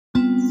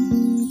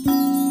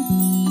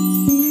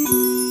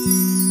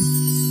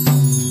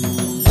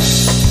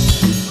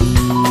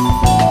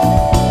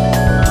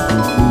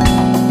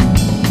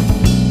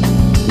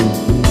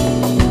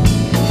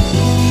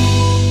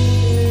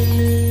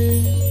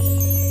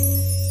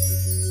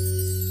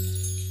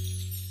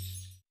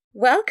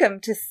Welcome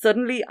to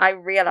Suddenly I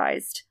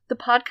Realised, the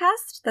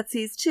podcast that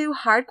sees two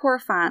hardcore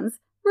fans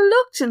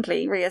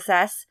reluctantly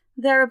reassess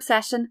their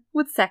obsession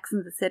with Sex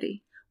and the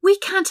City. We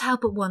can't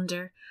help but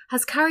wonder,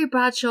 has Carrie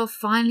Bradshaw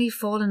finally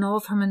fallen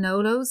off her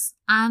Manolos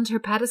and her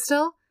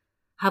pedestal?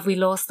 Have we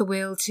lost the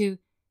will to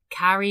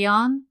carry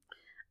on?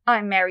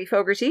 I'm Mary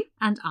Fogarty.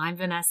 And I'm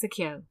Vanessa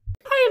Keogh.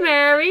 Hi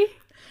Mary.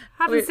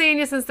 Haven't seen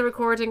you since the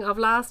recording of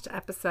last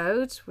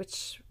episode,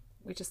 which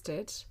we just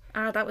did.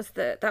 That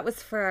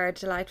was for our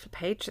delightful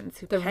patrons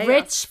who the pay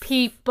rich us.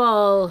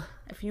 people.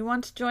 If you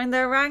want to join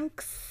their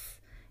ranks,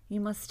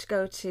 you must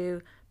go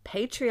to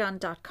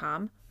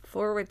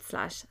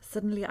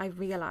patreon.com/Suddenly I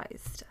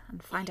Realised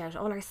and find out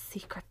all our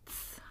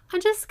secrets. And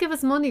just give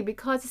us money,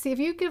 because you see, if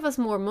you give us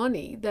more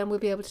money, then we'll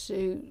be able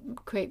to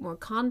create more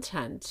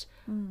content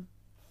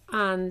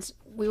and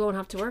we won't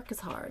have to work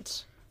as hard.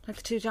 Like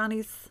the Two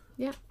Johnnies.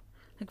 Yeah.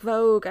 Like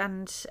Vogue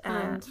and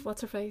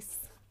what's her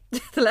face?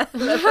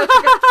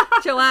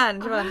 Joanne,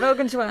 Vogue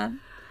and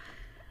Joanne.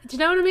 Do you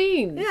know what I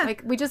mean? Yeah.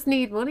 Like, we just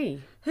need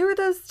money. Who are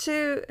those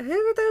two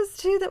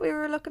that we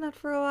were looking at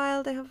for a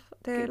while? They're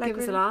like give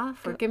us a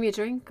laugh, or give me a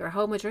drink, or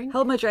hold my drink.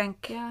 Hold my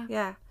drink. Yeah.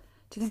 Yeah.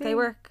 Do you think they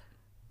work?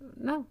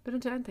 No, they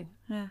don't do anything.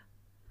 Yeah.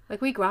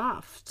 Like, we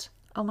graft.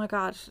 Oh my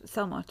God,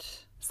 so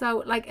much.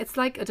 So, like, it's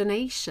like a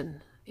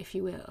donation, if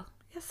you will.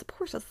 Yeah,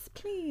 support us,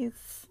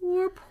 please.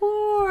 We're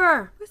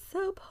poor. We're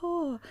so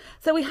poor.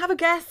 So we have a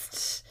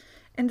guest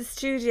in the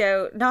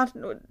studio, not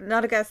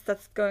a guest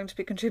that's going to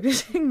be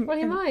contributing. Well,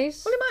 he might.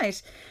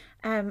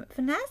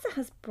 Vanessa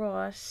has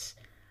brought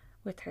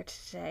with her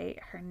today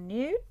her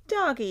new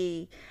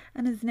doggy,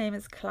 and his name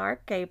is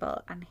Clark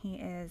Gable, and he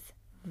is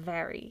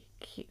very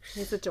cute.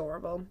 He's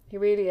adorable. He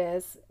really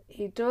is.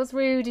 He does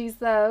rudies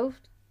though.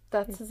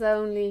 That's his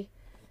only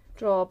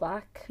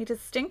drawback. He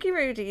does stinky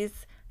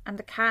rudies, and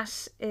the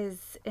cat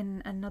is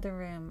in another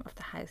room of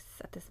the house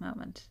at this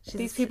moment.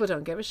 These people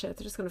don't give a shit.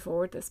 They're just going to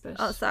forward this bit.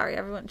 Oh, sorry,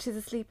 everyone. She's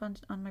asleep on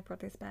my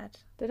brother's bed.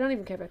 They don't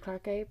even care about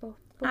Clark Gable.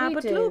 But we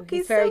but do. look,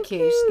 he's very so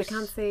cute. They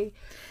can't see.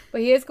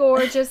 But he is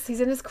gorgeous.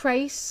 He's in his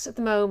crate at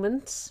the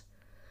moment.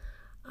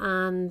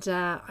 And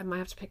I might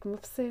have to pick him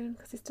up soon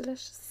because he's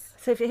delicious.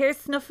 So if you hear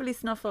snuffly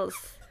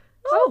snuffles...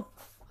 Oh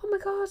my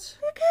God.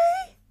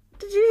 Okay.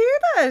 Did you hear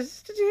that?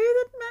 Did you hear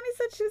that Mammy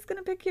said she was going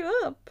to pick you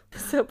up?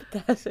 So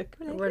pathetic.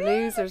 We're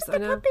losers, I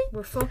know.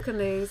 We're fucking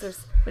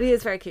losers. But he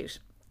is very cute.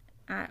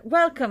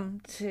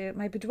 Welcome to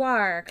my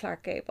boudoir,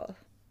 Clark Gable.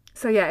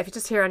 So yeah, if you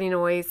just hear any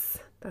noise,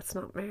 that's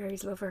not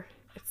Mary's lover.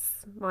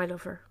 It's my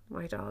lover,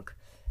 my dog.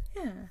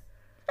 Yeah.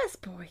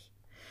 Best boy.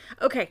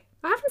 Okay.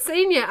 I haven't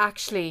seen you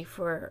actually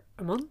for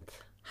a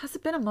month. Has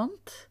it been a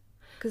month?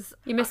 Because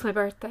you missed my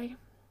birthday.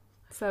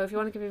 So if you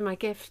want to give me my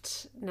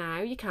gift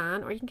now, you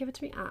can, or you can give it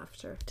to me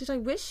after. Did I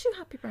wish you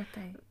happy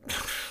birthday?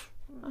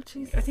 Oh,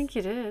 Jesus. I think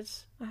you did.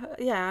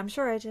 Yeah, I'm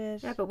sure I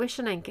did. Yeah, but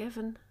wishing ain't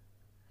given.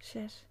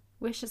 Shit.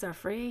 Wishes are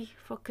free.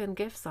 Fucking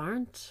gifts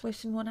aren't.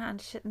 Wish in one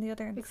hand, shit in the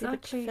other, and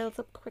exactly. see which fills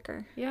up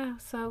quicker. Yeah,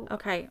 so...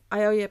 Okay,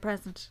 I owe you a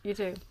present. You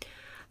do.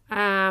 So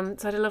I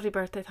had a lovely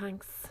birthday,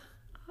 thanks.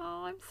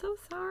 Oh, I'm so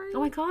sorry. Oh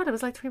my God, it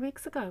was like 3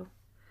 weeks ago.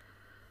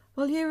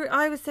 Well,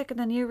 I was sick and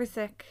then you were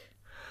sick.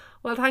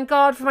 Well, thank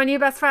God for my new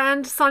best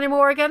friend, Sonia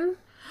Morgan,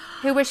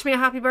 who wished me a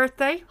happy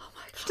birthday. Oh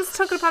my God. She just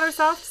took it upon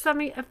herself to send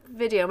me a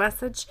video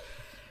message.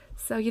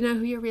 So you know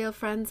who your real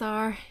friends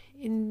are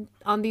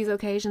on these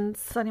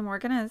occasions. Sonia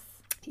Morgan is.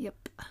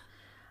 Yep.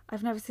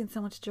 I've never seen so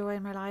much joy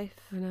in my life.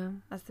 I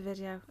know. As the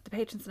video. The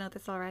patrons know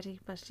this already,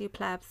 but you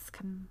plebs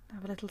can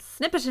have a little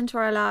snippet into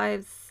our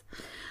lives.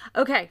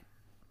 Okay.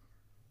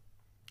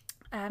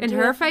 In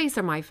her face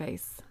or my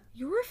face?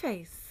 Your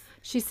face.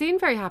 She seemed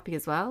very happy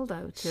as well,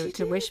 though,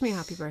 to wish me a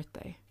happy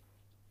birthday.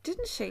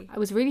 Didn't she? I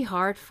was really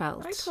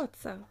heartfelt. I thought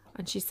so.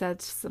 And she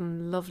said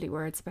some lovely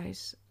words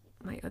about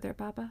my other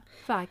Baba,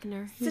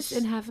 Wagner, who's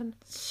in heaven.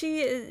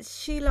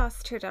 She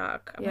lost her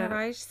dog, am I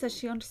right? So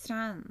she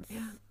understands.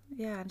 Yeah.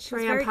 Yeah, and she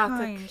very was very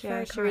empathic. kind. Yeah,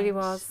 very she really kind.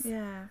 was.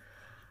 Yeah.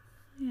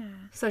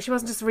 Yeah. So she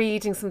wasn't just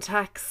reading some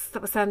text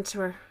that was sent to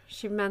her.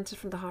 She meant it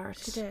from the heart.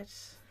 She did.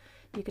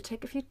 You could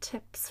take a few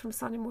tips from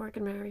Sonia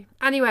Morgan, Mary.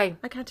 Anyway.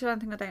 I can't do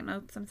anything without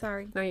notes, I'm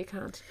sorry. No, you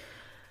can't.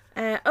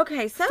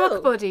 Okay, so...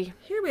 Fuck buddy.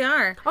 Here we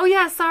are. Oh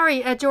yeah,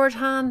 sorry, George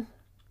Hahn.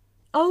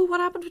 Oh, what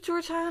happened with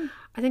George Hahn?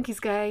 I think he's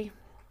gay.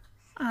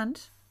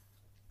 And?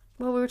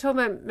 Well, we were talking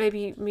about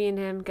maybe me and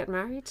him get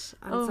married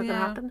and something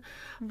happen.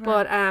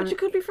 Right. But you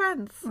could be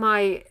friends.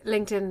 My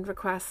LinkedIn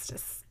request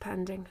is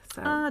pending.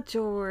 So.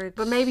 George.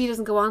 But maybe he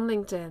doesn't go on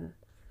LinkedIn.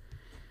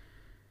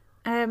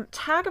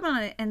 Tag him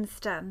on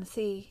Insta and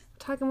see.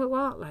 Tag him with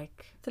what,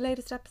 like? The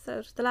latest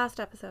episode. The last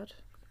episode.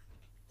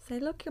 Say,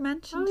 look, you're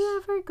mentioned. Oh yeah,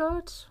 very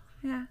good.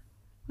 Yeah.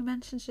 We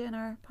mentioned you in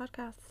our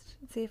podcast.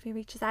 See if he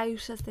reaches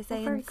out, as they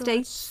say in the good.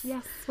 States.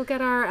 Yes, we'll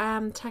get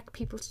our tech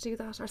people to do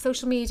that. Our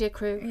social media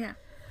crew. Yeah.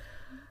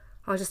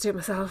 I'll just do it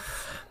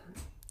myself.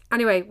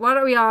 Anyway, what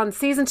are we on?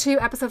 Season 2,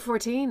 episode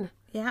 14.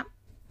 Yeah.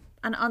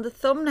 And on the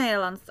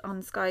thumbnail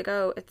on Sky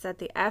Go, it said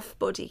the F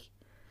Buddy.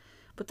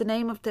 But the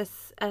name of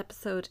this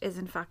episode is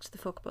in fact the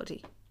Fuck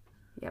Buddy.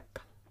 Yep.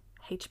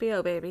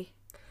 HBO, baby.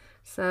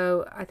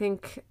 So I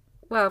think,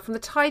 well, from the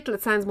title,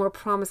 it sounds more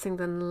promising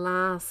than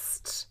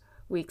last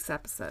week's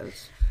episode.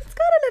 It's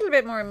got a little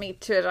bit more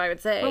meat to it, I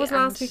would say. What was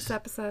last week's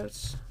episode?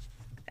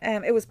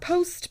 It was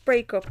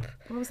post-breakup.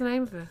 What was the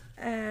name of it?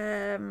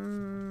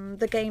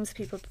 The games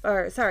people...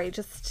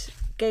 just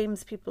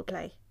games people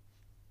play.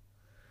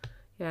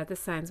 Yeah, this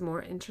sounds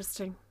more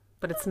interesting.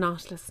 But it's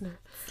not, listener.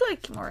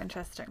 Slightly more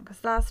interesting,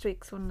 because last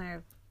week's one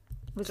now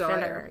was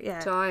filler. Yeah.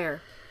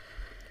 Dire.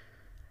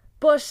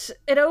 But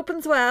it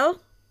opens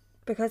well,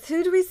 because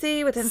who do we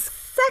see within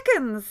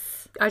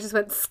seconds? I just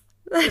went,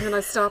 and then I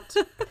stopped.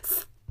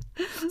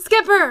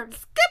 Skipper!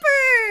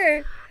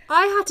 Skipper!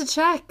 I had to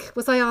check,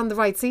 was I on the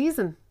right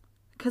season?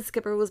 Because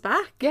Skipper was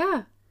back.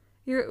 Yeah.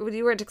 You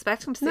weren't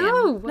expecting to see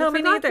No, him. No, I'd me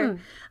forgotten. neither.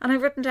 And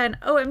I've written down,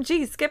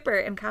 OMG, Skipper,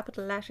 in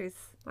capital letters.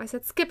 I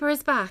said, Skipper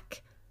is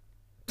back.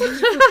 And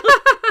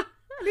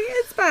he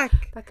is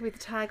back. That could be the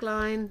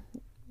tagline.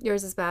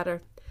 Yours is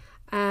better.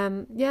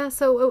 Yeah,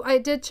 so I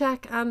did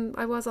check and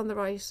I was on the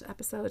right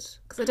episode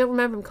because I don't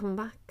remember him coming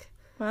back.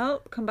 Well,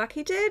 come back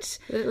he did.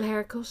 A little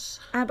haircut.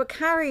 But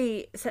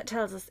Carrie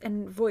tells us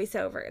in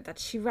voiceover that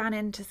she ran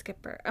into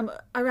Skipper.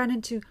 I ran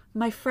into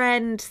my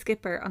friend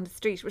Skipper on the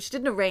street, but she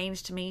didn't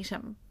arrange to meet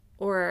him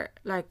or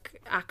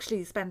like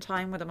actually spend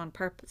time with him on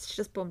purpose. She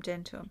just bumped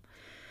into him.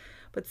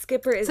 But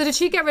Skipper is... So did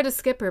she get rid of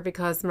Skipper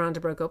because Miranda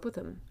broke up with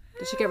him?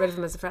 Did she get rid of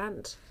him as a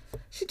friend?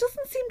 She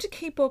doesn't seem to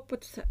keep up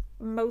with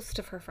most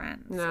of her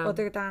friends, No.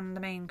 other than the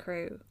main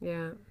crew.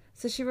 Yeah.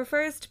 So she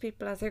refers to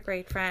people as her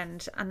great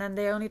friend, and then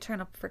they only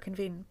turn up for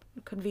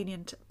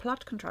convenient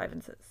plot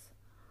contrivances.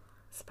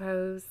 I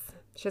suppose.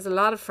 She has a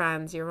lot of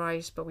friends, you're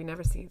right, but we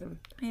never see them.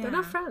 Yeah. They're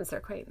not friends, they're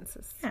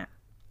acquaintances. Yeah.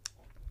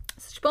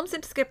 So she bumps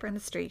into Skipper in the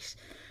street,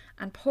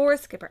 and poor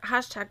Skipper,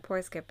 hashtag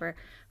poor Skipper,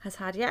 has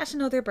had yet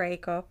another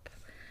breakup.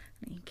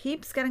 He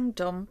keeps getting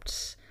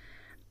dumped,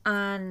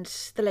 and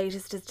the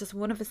latest is just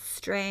one of a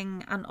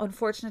string, and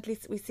unfortunately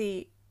we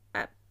see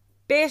a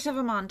bit of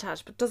a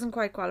montage, but doesn't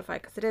quite qualify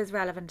because it is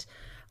relevant.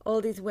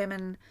 All these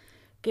women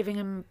giving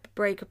him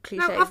breakup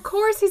cliches. Now, of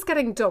course he's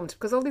getting dumped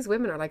because all these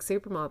women are like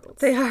supermodels.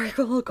 They are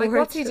all gorgeous. Like,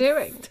 what's he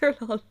doing? They're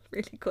all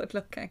really good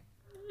looking.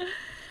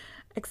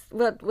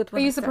 With Are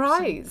you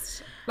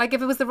surprised? Like,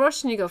 if it was the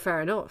Russian, you go, fair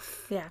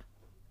enough. Yeah.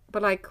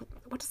 But like,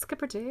 what does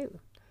Skipper do?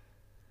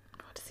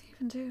 What does he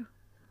even do?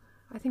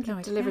 I think he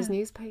No delivers idea.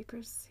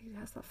 newspapers. He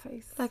has that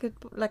face.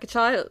 Like a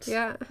child.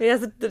 Yeah. He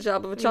has the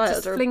job of a He child.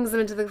 just or flings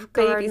them into the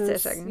gardens.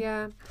 babysitting.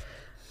 Yeah.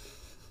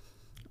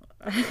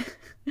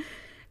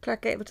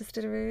 Clark Gable just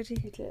did a Rudy.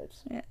 He did.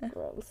 Yeah.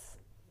 Gross.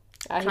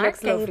 Clark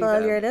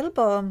Gable, you're a little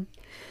bum.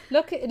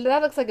 Look,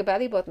 that looks like a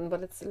belly button,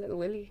 but it's a little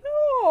willy.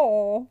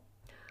 Oh.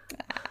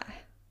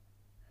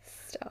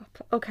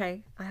 Stop.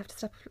 Okay, I have to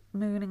stop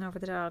mooning over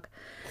the dog.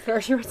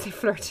 You would say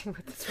flirting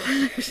with the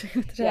dog.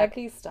 With the Yeah, dog.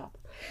 please stop.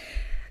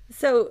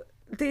 So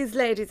these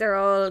ladies are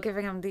all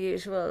giving him the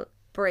usual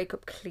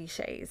breakup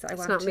cliches. I It's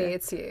want not to me,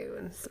 it's you.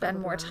 And spend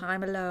blah, more blah, blah.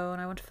 time alone.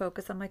 I want to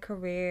focus on my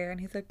career.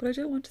 And he's like, but I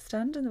don't want to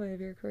stand in the way of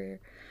your career.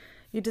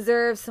 You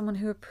deserve someone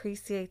who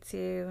appreciates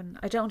you, and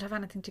I don't have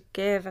anything to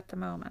give at the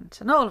moment,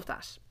 and all of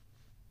that.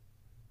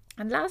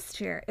 And last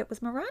year it was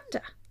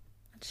Miranda,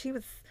 and she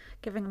was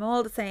giving him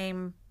all the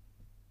same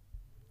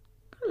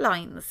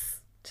lines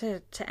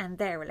to end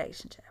their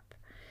relationship.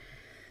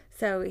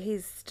 So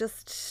he's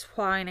just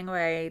whining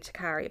away to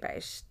Carrie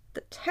about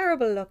the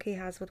terrible luck he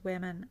has with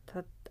women,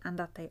 and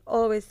that they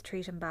always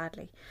treat him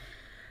badly.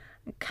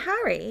 And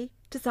Carrie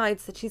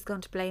decides that she's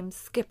going to blame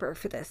Skipper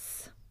for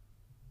this.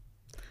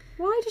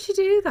 Why did she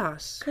do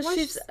that? Because Why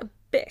she's a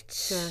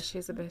bitch. Yeah,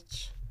 she's a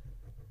bitch.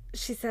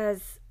 She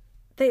says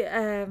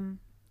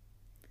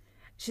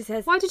she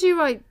says, Why did you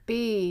write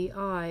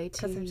B-I-T?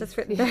 because I've just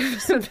written down a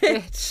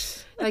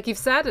bitch. Like, you've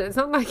said it. It's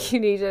not like you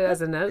need it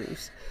as a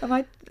note. Am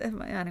I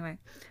anyway?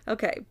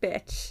 Okay,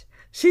 bitch.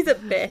 She's a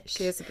bitch.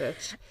 She is a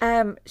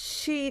bitch.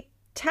 She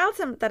tells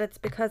him that it's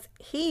because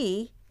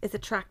he is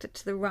attracted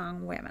to the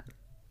wrong women,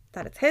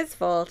 that it's his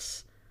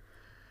fault.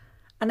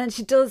 And then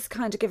she does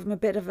kind of give him a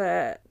bit of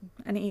an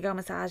ego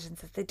massage and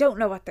says they don't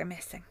know what they're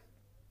missing.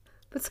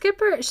 But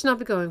Skipper should not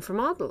be going for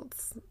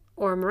models.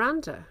 Or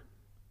Miranda.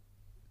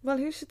 Well,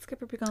 who should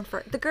Skipper be going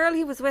for? The girl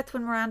he was with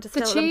when Miranda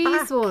The stole him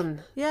back. cheese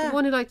one. Yeah. The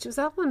one who liked... Was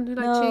that one who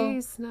liked No.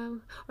 cheese?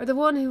 No. Or the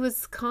one who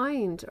was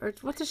kind? Or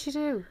what did she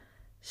do?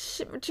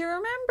 Do you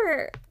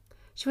remember?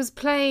 She was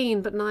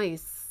plain but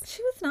nice.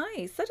 She was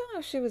nice. I don't know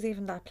if she was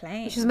even that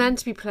plain. She was meant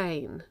to be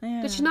plain.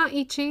 Yeah. Did she not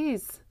eat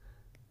cheese?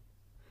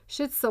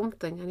 She did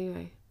something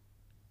anyway.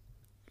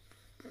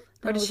 No,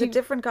 Or it did was she... a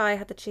different guy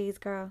had the cheese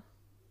girl.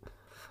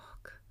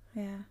 Fuck.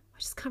 Yeah. I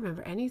just can't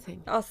remember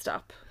anything. I'll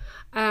stop.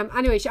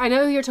 Anyway, I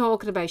know who you're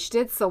talking about. She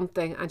did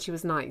something and she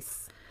was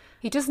nice.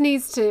 He just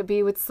needs to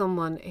be with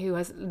someone who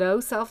has low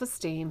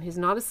self-esteem, who's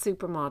not a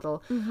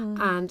supermodel,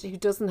 and who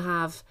doesn't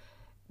have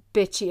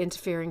bitchy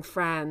interfering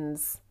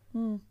friends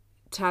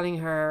telling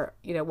her,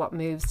 you know, what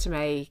moves to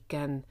make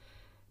and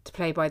to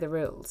play by the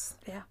rules.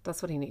 Yeah.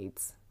 That's what he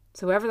needs.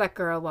 So whoever that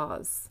girl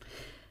was.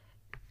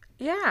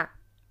 Yeah.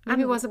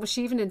 Maybe was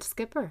she even into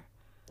Skipper?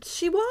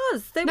 She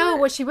was.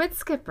 Was she with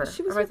Skipper?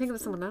 She was or am I thinking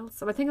of someone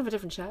else? Am I thinking of a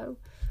different show?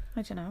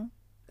 I don't know.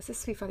 Is this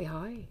Sweet Valley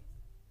High?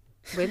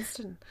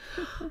 Winston?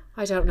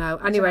 I don't know.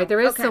 Anyway, there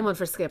is someone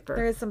for Skipper.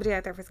 There is somebody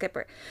out there for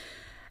Skipper.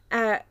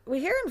 We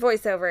hear in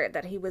voiceover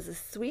that he was a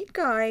sweet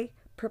guy,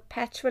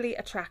 perpetually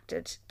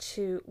attracted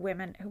to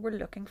women who were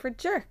looking for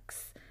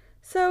jerks.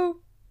 So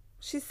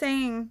she's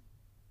saying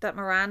that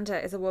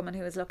Miranda is a woman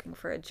who is looking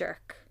for a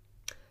jerk.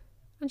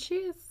 And she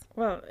is.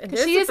 Well,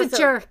 she is a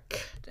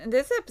jerk. In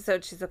this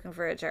episode, she's looking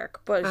for a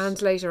jerk.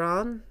 And later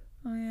on.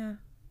 Oh, yeah.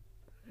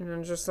 And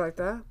then just like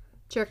that.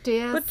 Jerk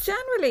Diaz. But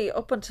generally,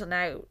 up until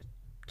now,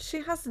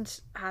 she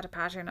hasn't had a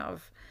pattern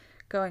of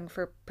going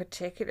for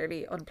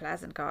particularly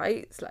unpleasant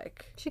guys.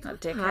 Like, she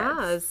not has.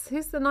 dickheads.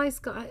 Who's the nice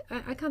guy?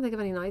 I can't think of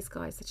any nice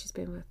guys that she's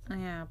been with.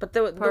 Yeah, but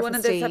the one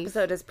in this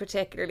episode is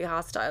particularly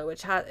hostile,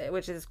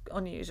 which is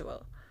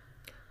unusual.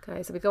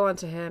 Okay, so we go on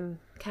to him.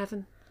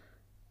 Kevin.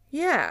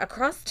 Yeah,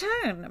 across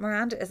town,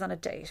 Miranda is on a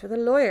date with a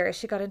lawyer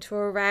she got into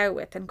a row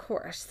with in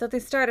court. So they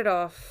started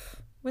off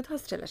with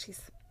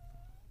hostilities.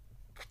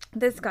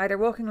 This guy, they're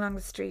walking along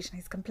the street and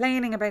he's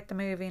complaining about the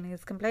movie, and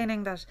he's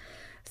complaining that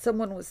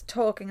someone was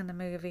talking in the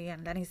movie,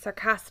 and then he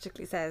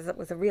sarcastically says it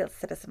was a real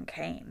Citizen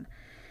Kane.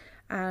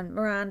 And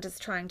Miranda's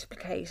trying to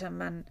placate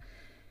him, and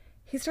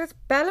he starts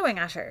bellowing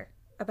at her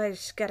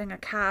about getting a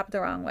cab the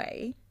wrong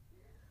way.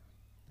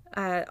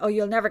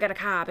 You'll never get a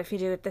cab if you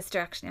do it this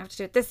direction. You have to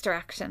do it this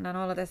direction, and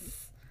all of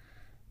this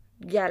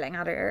yelling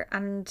at her.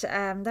 And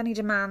then he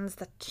demands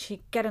that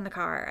she get in the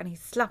car, and he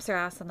slaps her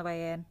ass on the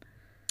way in.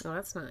 Oh,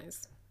 that's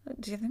nice.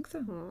 Do you think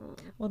so?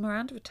 Well,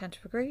 Miranda would tend to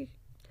agree.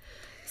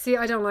 See,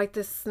 I don't like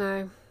this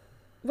now.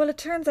 Well, it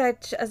turns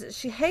out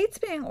she hates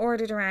being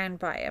ordered around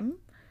by him,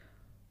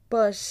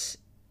 but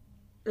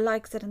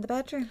likes it in the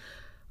bedroom.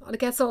 Well, it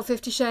gets all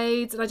 50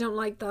 Shades, and I don't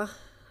like that.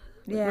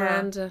 Yeah.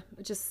 Miranda,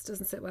 it just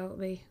doesn't sit well with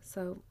me.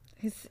 So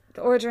he's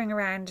ordering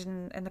around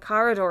in the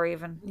corridor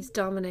even. He's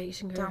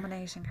dominating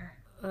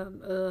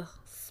her.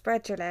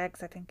 Spread your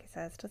legs, I think he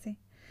says, does he?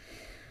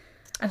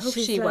 I hope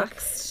she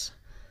waxed.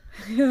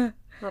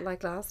 Not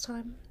like last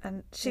time.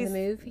 And she's in the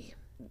movie.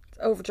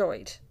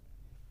 Overjoyed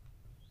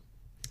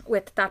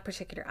with that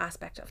particular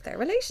aspect of their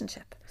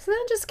relationship. So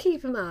then just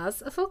keep him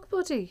as a fuck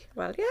buddy.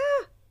 Well,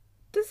 yeah.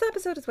 This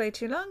episode is way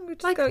too long. We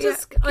just like, go,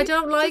 I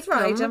don't like just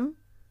ride him.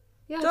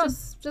 Yeah,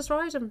 just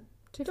ride him.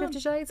 250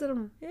 Shades of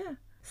him. Yeah.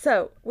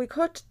 So we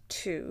cut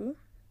to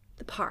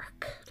the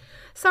park.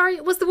 Sorry,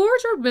 was the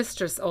wardrobe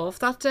mistress off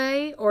that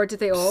day, or did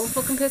they all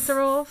fucking piss her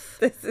off?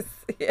 This is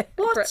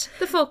what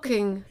the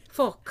fucking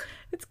fuck?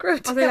 It's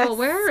grotesque. Are they all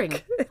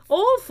wearing?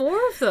 All four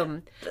of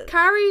them.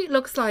 Carrie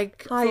looks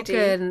like Heidi.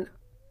 Fucking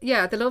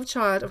the love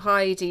child of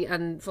Heidi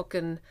and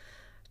fucking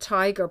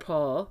Tiger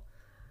Paw.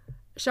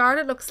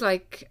 Charlotte looks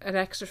like an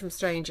extra from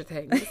Stranger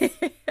Things.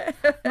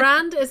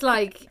 Rand is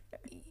like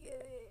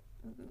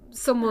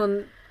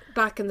someone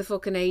back in the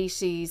fucking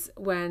 80s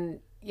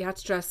when you had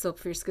to dress up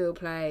for your school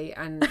play,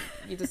 and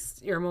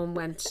your mum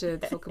went to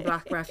the fucking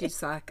black refuge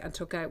sack and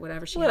took out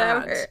whatever she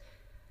had.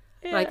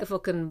 Yeah. Like a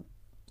fucking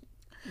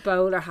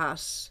bowler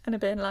hat. And a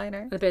bin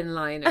liner.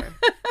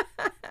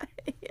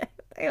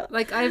 Yeah,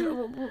 like I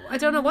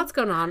don't know what's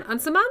going on.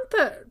 And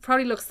Samantha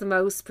probably looks the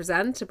most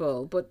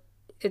presentable, but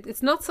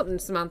it's not something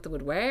Samantha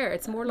would wear.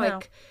 It's more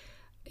like,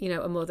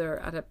 a mother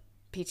at a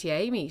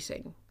PTA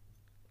meeting.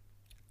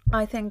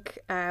 I think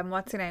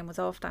what's her name was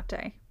off that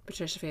day.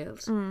 Patricia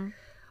Field.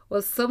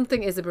 Well,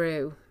 something is a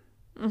brew.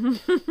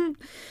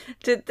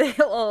 Did they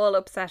all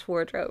upset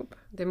wardrobe?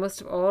 They must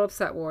have all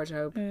upset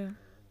wardrobe. Yeah.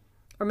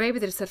 Or maybe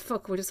they just said,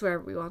 fuck, we'll just wear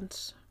what we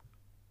want.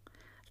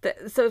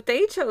 So if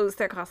they chose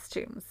their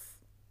costumes,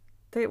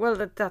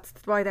 that's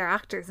why they're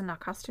actors and not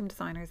costume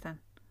designers then.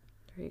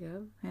 There you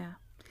go. Yeah.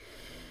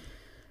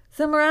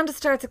 So Miranda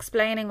starts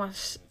explaining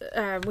what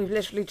we've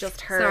literally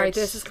just heard. Sorry,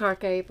 this is Clark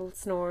Gable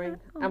snoring,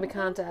 and we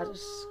can't edit.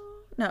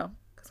 No.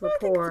 Because we're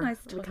poor. Nice,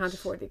 we can't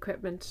afford the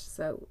equipment.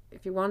 So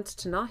if you want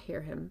to not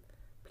hear him,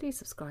 please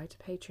subscribe to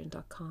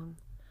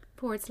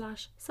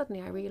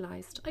patreon.com/suddenly I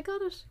realised. I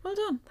got it. Well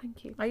done.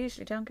 Thank you. I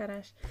usually don't get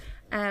it.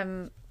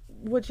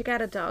 Would you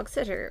get a dog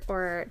sitter,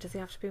 or does he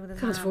have to be with his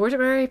Can't afford it,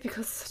 Mary,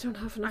 because I don't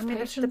have enough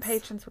patrons. If the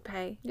patrons would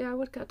pay. Yeah, I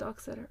would get a dog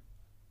sitter.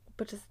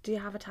 But do you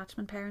have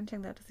attachment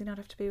parenting though? Does he not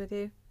have to be with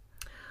you?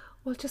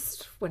 Well,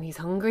 just when he's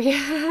hungry.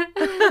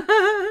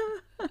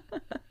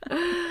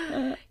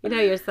 You know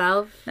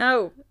yourself.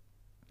 No,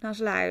 not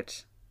allowed.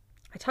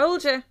 I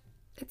told you.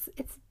 It's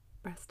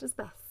breast is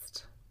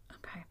best.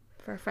 Okay,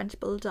 for a French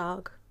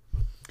bulldog.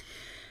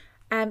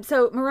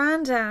 So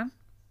Miranda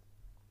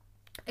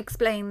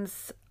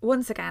explains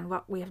once again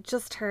what we have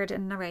just heard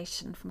in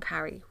narration from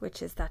Carrie,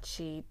 which is that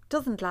she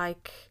doesn't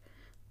like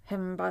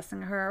him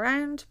bossing her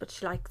around, but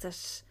she likes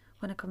it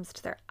when it comes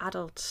to their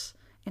adult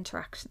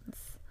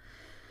interactions.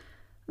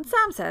 And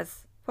Sam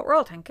says what we're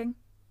all thinking.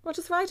 We'll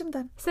just ride him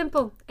then.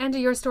 Simple. End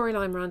of your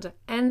storyline, Miranda.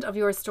 End of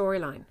your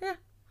storyline. Yeah.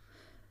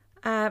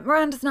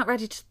 Miranda's not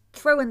ready to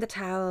throw in the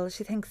towel.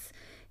 She thinks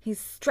he's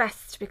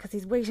stressed because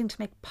he's waiting to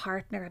make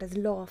partner at his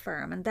law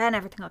firm, and then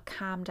everything will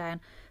calm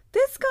down.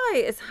 This guy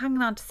is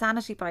hanging on to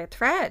sanity by a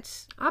thread.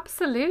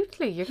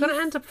 Absolutely. You're going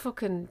to end up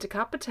fucking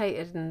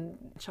decapitated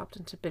and chopped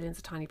into billions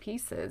of tiny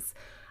pieces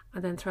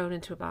and then thrown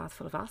into a bath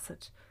full of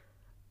acid.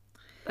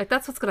 Like,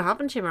 that's what's going to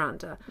happen to you,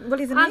 Miranda. Well,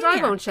 he's a And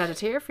maniac. I won't shed a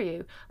tear for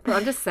you. But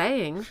I'm just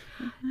saying.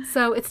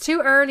 So it's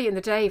too early in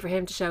the day for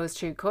him to show his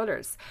true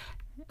colours.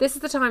 This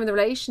is the time in the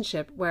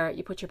relationship where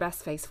you put your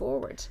best face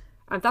forward.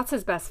 And that's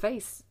his best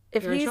face.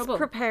 If You're in he's trouble.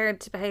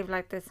 prepared to behave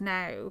like this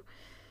now,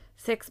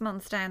 6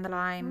 months down the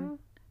line,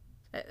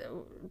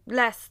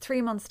 less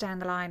 3 months down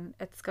the line,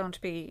 it's going to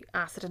be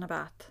acid in a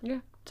bath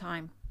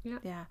time.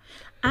 Yeah.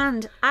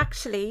 And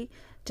actually,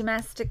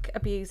 domestic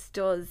abuse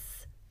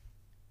does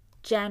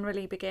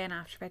generally begin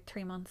after about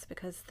 3 months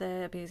because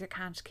the abuser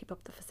can't keep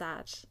up the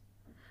facade.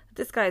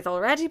 This guy's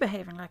already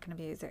behaving like an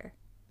abuser.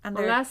 And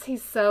unless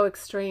he's so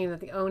extreme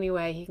that the only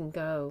way he can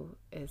go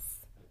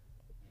is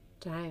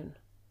down.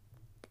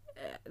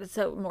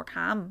 So more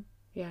calm.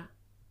 Yeah.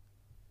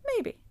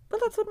 Maybe. Well,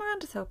 that's what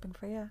Miranda's hoping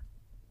for, yeah.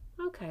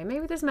 Okay,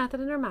 maybe there's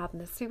method in her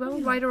madness. We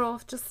won't write her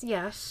off just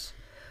yet.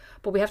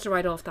 But we have to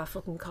write off that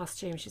fucking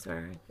costume she's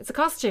wearing. It's a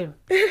costume.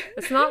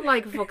 It's not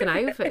like a fucking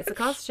outfit. It's a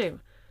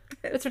costume.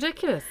 It's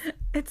ridiculous.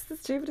 It's the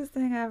stupidest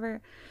thing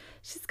ever.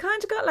 She's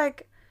kind of got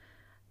like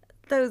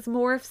those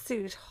morph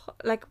suit,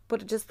 like,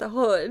 but just the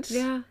hood.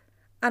 Yeah.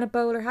 And a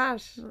bowler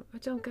hat. I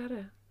don't get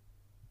it.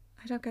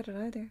 I don't get it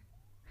either.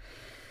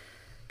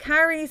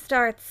 Carrie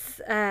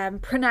starts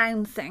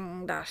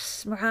pronouncing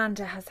that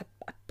Miranda has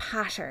a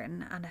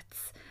pattern, and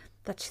it's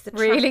that she's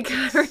attracted. Really,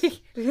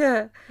 Carrie?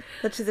 Yeah,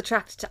 that she's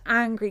attracted to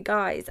angry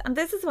guys, and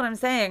this is what I'm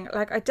saying.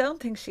 Like, I don't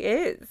think she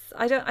is.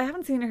 I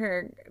haven't seen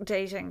her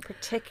dating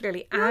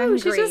particularly angry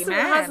she just men.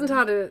 hasn't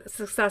had a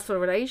successful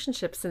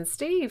relationship since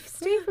Steve.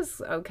 Steve was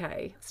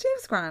okay,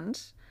 Steve's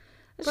grand,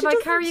 but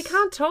like Carrie, you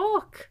can't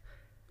talk.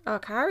 Oh,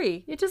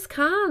 Carrie, you just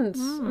can't.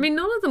 I mean,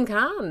 none of them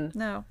can.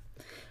 No.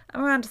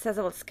 And Miranda says,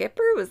 "Oh, well,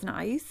 Skipper was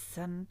nice,"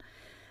 and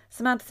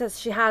Samantha says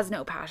she has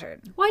no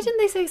pattern. Why didn't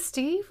they say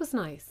Steve was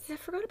nice? Yeah, I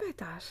forgot about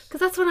that. Because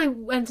that's when I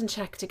went and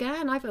checked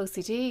again. I've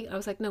OCD. I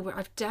was like, no,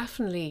 I've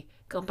definitely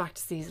gone back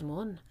to season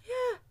 1.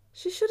 Yeah,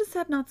 she should have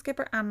said not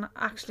Skipper and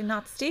actually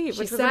not Steve. She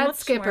which was said much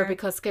Skipper more,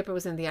 because Skipper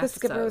was in the episode.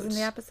 Skipper was in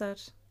the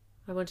episode.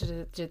 I wanted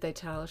to, did they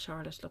tell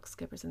Charlotte, look,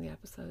 Skipper's in the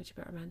episode, you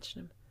better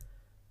mention him.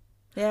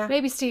 Yeah.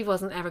 Maybe Steve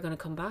wasn't ever going to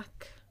come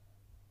back.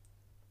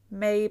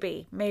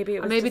 Maybe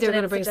it was. Or maybe just they were an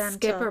going to bring incidental.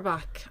 Skipper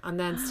back, and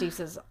then Steve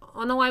says,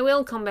 "Oh no, I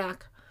will come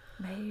back."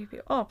 Maybe.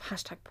 Oh,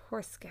 hashtag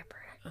poor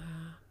Skipper.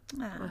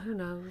 Well, who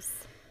knows?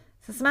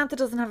 So Samantha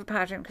doesn't have a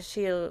pattern because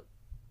she'll,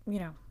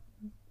 do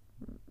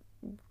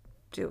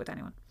it with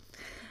anyone.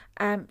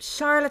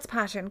 Charlotte's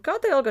pattern,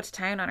 God, they all go to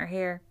town on her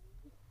here,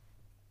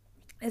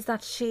 is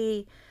that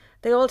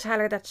they all tell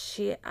her that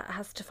she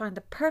has to find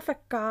the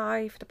perfect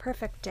guy for the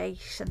perfect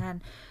date and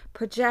then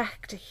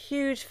project a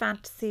huge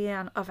fantasy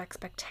of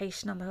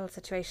expectation on the whole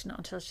situation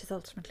until she's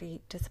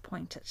ultimately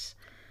disappointed.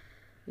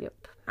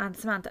 Yep. And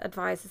Samantha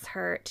advises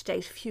her to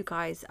date a few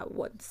guys at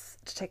once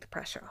to take the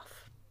pressure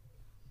off.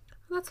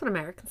 Well, that's what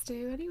Americans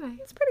do anyway.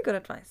 It's pretty good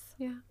advice.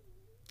 Yeah.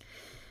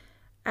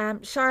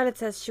 Charlotte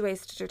says she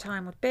wasted her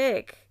time with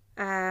Big.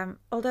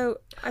 Although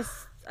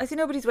I see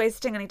nobody's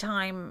wasting any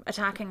time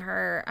attacking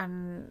her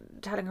and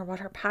telling her what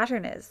her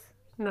pattern is.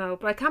 No,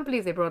 but I can't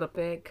believe they brought up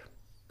Big,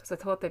 because I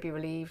thought they'd be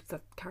relieved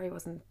that Carrie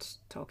wasn't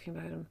talking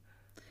about him.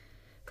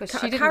 Because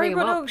she didn't bring him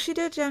up. No, she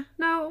did, yeah.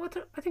 No,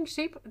 I think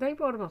they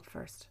brought him up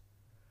first.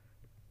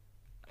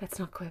 Let's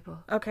not quibble.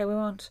 Okay, we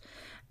won't.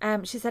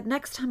 She said,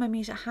 next time I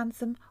meet a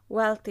handsome,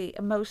 wealthy,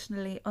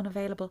 emotionally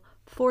unavailable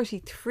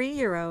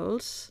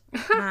 43-year-old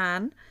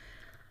man,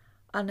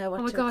 I'll know what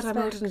to expect. Oh my God,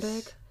 I'm older than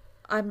Big.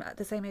 I'm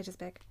the same age as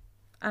Big.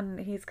 And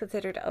he's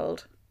considered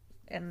old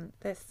in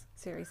this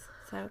series.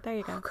 So there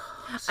you go. Oh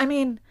God. I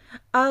mean,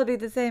 I'll be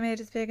the same age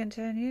as Big in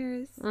 10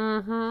 years.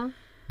 Mm-hmm.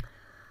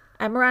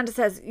 And Miranda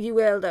says, you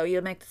will, though.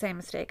 You'll make the same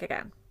mistake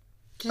again.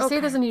 Did you see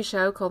there's a new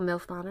show called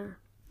Milf Manor?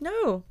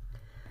 No.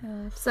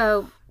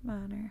 So,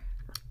 Manor.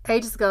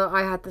 Ages ago,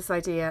 I had this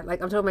idea,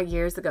 like I'm talking about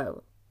years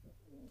ago.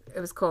 It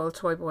was called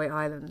Toy Boy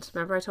Island.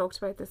 Remember I talked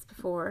about this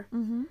before?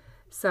 Mm-hmm.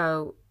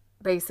 So,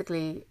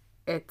 basically,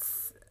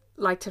 it's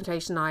like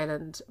Temptation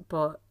Island,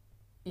 but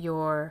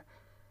you're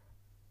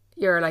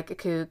like a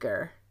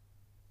cougar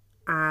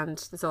and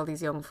there's all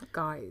these young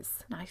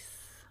guys. Nice.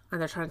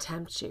 And they're trying to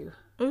tempt you.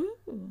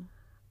 Ooh.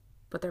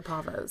 But they're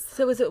pavos.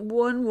 So is it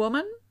one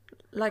woman?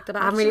 Like the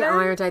Bachelor? I haven't really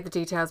ironed out the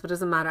details, but it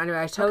doesn't matter. Anyway,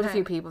 I told a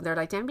few people, they're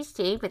like, don't be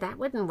stupid, that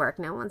wouldn't work.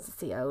 No one wants to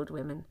see old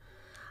women.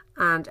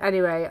 And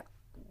anyway,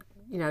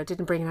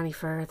 didn't bring it any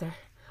further.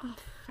 I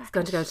was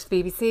going to go to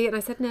the BBC, and I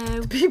said no.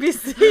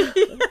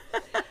 BBC.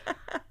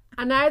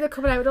 And now they're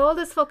coming out with all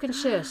this fucking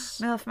shit.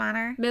 Milf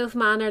Manor. Milf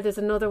Manor, there's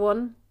another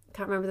one.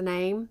 Can't remember the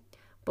name,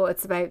 but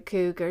it's about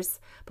cougars.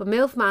 But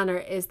Milf Manor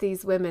is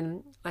these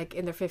women, like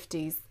in their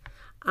 50s,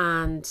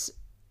 and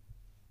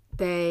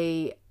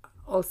they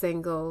all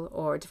single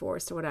or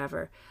divorced or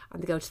whatever,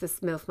 and they go to this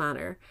Milf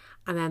Manor,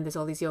 and then there's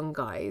all these young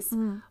guys,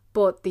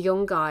 but the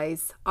young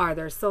guys are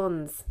their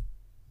sons.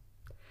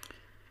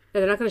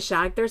 They're not going to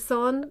shag their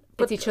son.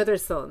 It's each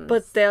other's sons.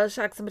 But they'll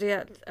shag somebody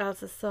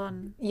else's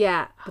son.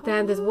 Yeah. But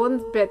then there's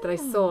one bit that I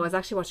saw. I was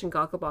actually watching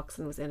Gogglebox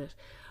and was in it,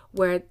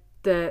 where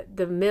the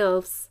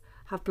MILFs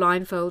have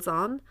blindfolds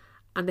on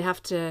and they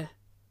have to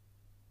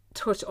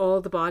touch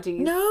all the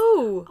bodies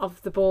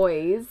of the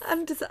boys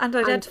and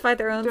identify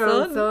their own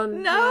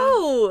son.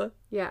 No.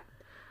 Yeah.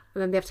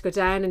 And then they have to go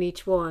down in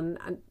each one,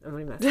 and I'm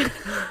really messing.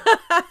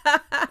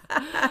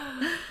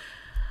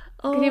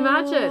 Can you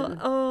imagine?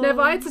 Now, if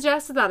I had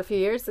suggested that a few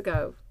years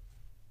ago,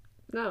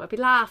 no, I'd be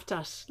laughed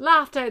out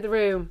of the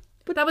room.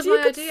 But that was my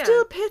idea. You could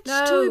still pitch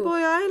Toy Boy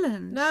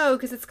Island. No,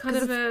 because it's kind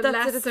of a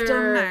lesser. It's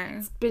done now.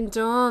 It's been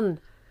done.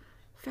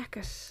 Feck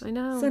it. I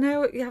know. So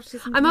now you have to do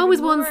something. I'm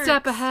always one more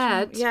step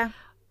ahead. Yeah.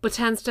 But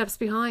 10 steps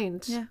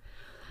behind. Yeah.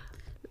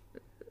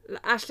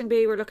 Aisling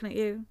B, we're looking at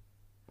you.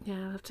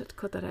 Yeah, I'll have to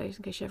cut that out in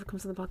case she ever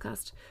comes on the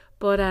podcast.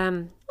 But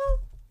do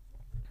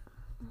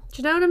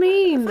you know what I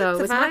mean? Though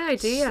it's my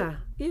idea.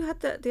 You had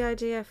the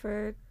idea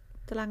for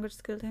the language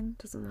school thing.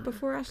 Doesn't matter.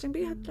 Before Aisling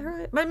B had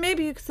her. Well,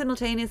 maybe you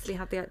simultaneously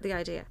had the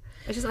idea.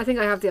 I think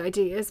I have the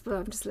ideas, but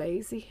I'm just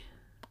lazy.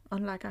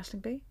 Unlike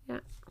Aisling B. Yeah.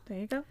 There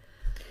you go.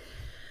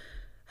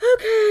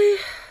 Okay,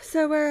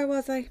 so where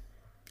was I?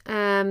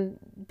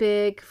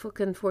 Big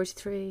fucking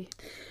 43.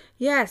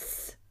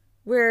 Yes,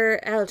 we're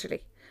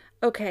elderly.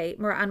 Okay,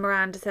 and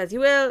Miranda says,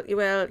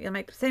 you'll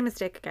make the same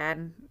mistake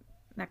again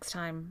next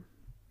time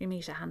you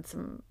meet a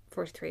handsome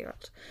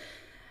 43-year-old.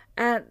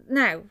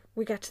 Now,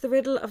 we get to the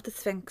riddle of the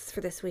Sphinx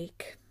for this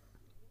week.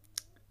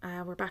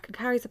 We're back in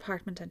Carrie's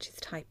apartment and she's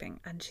typing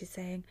and she's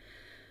saying,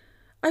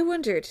 I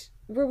wondered,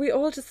 were we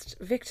all just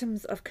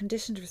victims of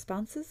conditioned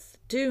responses,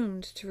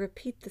 doomed to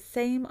repeat the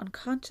same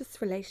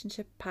unconscious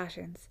relationship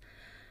patterns?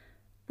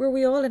 Were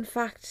we all, in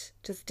fact,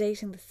 just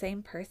dating the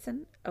same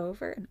person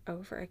over and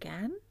over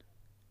again?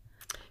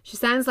 She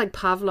sounds like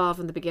Pavlov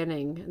in the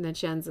beginning, and then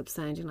she ends up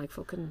sounding like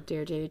fucking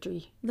Dear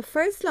Deirdre. The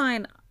first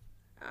line,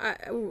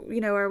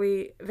 are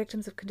we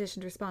victims of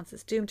conditioned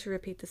responses, doomed to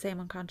repeat the same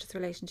unconscious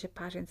relationship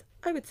patterns?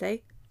 I would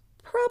say,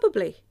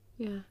 probably.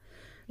 Yeah.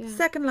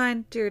 Second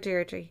line, Dear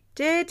Deirdre.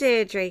 Dear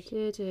Deirdre.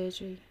 Dear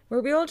Deirdre.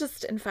 Were we all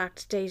just, in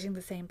fact, dating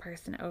the same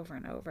person over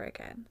and over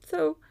again?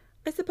 So,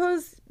 I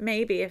suppose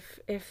maybe if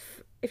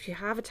you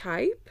have a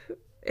type,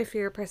 if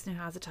you're a person who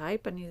has a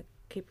type and you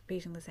keep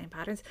repeating the same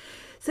patterns.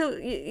 So,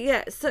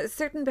 yeah, so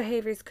certain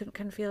behaviours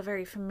can feel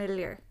very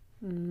familiar.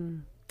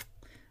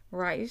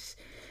 Right?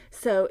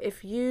 So,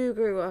 if you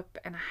grew up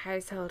in a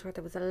household where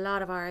there was a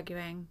lot of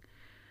arguing,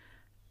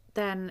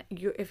 then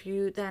if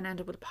you then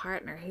end up with a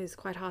partner who's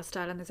quite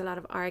hostile and there's a lot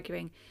of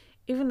arguing,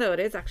 even though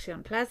it is actually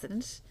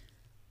unpleasant,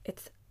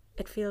 it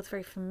feels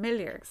very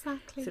familiar.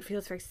 Exactly. So it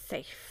feels very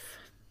safe.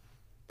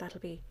 That'll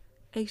be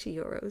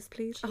 €80,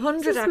 please.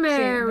 100 actually.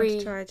 Mary. I'm going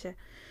to charge you.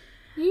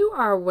 You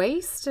are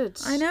wasted.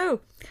 I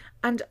know.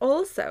 And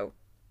also,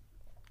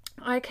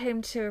 I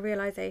came to a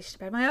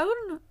realisation about my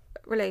own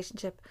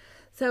relationship.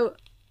 So,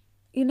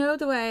 you know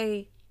the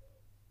way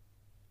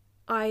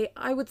I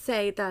would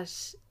say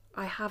that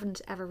I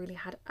haven't ever really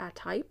had a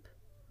type.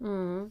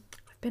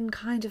 I've been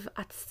kind of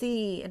at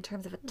sea in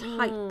terms of a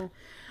type.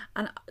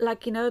 And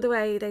like, you know the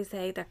way they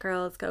say that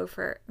girls go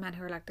for men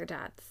who are like their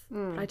dads.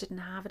 I didn't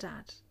have a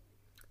dad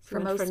for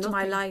most of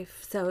my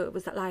life. So it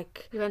was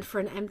like... You went for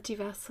an empty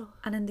vessel.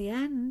 And in the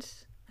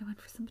end, I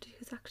went for somebody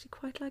who's actually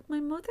quite like my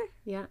mother.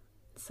 Yeah.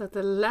 So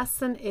the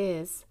lesson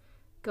is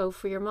go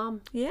for your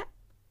mom. Yeah.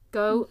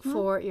 Go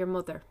for your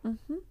mother.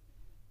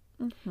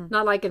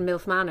 Not like in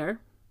Milf Manor.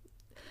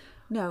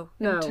 No.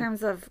 In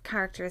terms of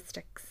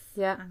characteristics.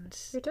 Yeah. And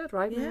you're dead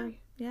right,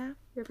 Mary. Yeah.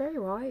 You're very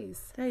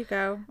wise. There you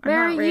go.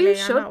 Mary, really, you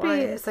should be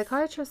a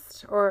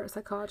psychiatrist or a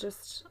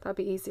psychologist. That'd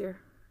be easier.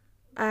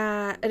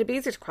 It'd be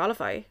easier to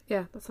qualify.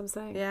 Yeah, that's what I'm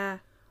saying. Yeah.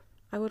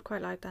 I would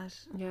quite like that.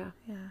 Yeah.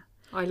 Yeah.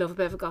 I love a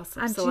bit of a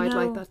gossip, and so I'd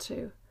like that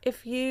too.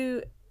 If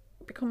you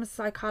become a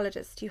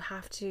psychologist, you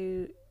have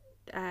to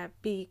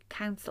be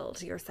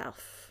counselled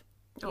yourself.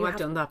 I've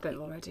done that bit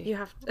already. You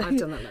have. I've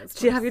done that loads.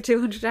 Do you have your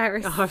 200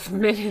 hours? I have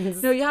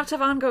millions. No, you have to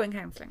have ongoing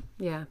counselling.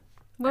 Yeah.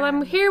 Well,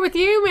 I'm here with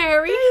you,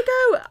 Mary. There you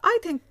go. I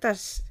think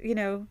that,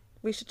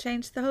 we should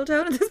change the whole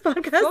tone of this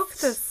podcast. Fuck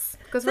this.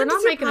 Because we're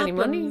not making any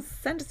money.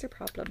 Send us your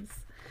problems.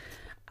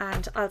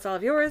 And I'll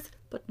solve yours,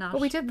 but not.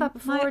 But we did that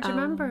before, do you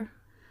own. remember?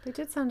 They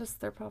did send us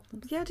their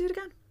problems. Yeah, do it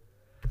again.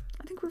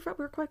 I think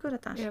we're quite good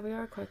at that. Yeah, we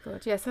are quite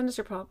good. Yeah, send us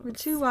your problems. We're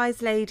two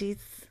wise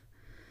ladies.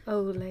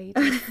 Old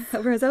ladies.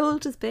 We're as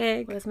old as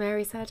Big. Well, as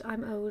Mary said,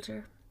 I'm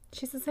older.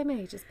 She's the same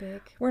age as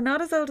Big. We're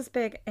not as old as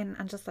Big and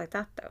just like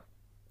that, though.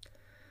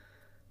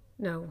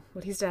 No,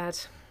 well, he's dead.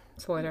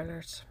 Spoiler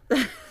alert.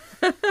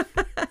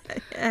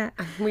 Yeah.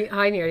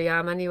 I nearly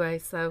am anyway,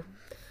 so...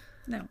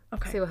 No,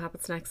 okay. See what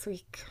happens next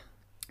week.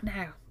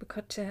 Now, we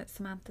cut to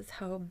Samantha's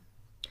home.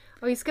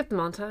 Oh, you skipped the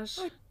montage.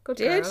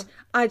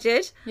 I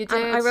did. You did.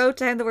 And I wrote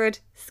down the word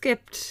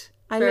skipped.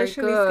 I Very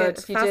literally good.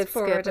 skipped. You Fast did skip. I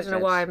forwarded don't know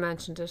it. why I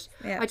mentioned it.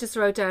 Yeah. I just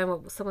wrote down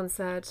what someone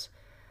said,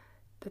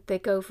 that they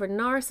go for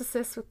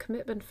narcissists with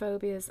commitment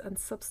phobias and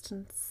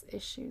substance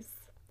issues.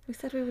 We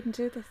said we wouldn't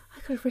do this.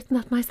 I could have written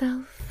that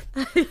myself.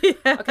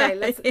 Yeah. Okay,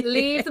 let's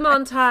leave the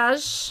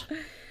montage.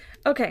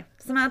 Okay,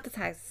 Samantha's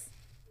house.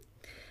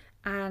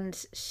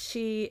 And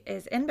she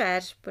is in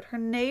bed, but her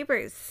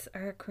neighbours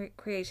are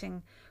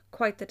creating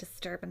quite the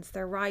disturbance.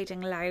 They're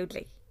riding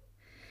loudly.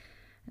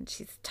 And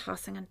she's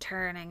tossing and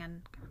turning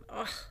and,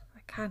 I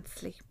can't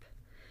sleep.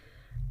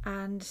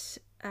 And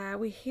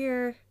we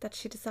hear that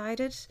she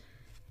decided,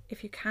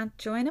 if you can't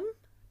join him,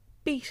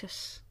 beat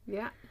it.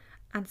 Yeah.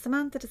 And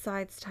Samantha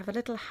decides to have a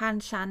little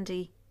hand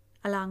shandy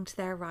along to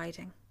their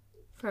riding.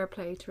 Fair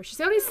play to her. She's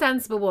the only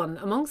sensible one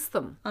amongst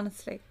them.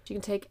 Honestly. She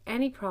can take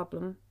any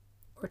problem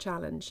or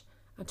challenge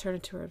and turn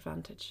it to her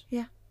advantage.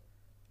 Yeah.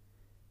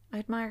 I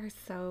admire her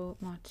so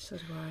much. So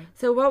do I.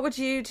 So what would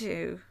you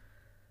do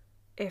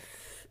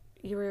if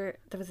there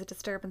was a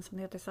disturbance on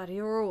the other side of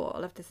your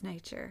wall of this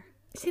nature?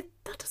 See,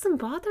 that doesn't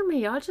bother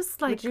me. I'll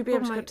just Would you be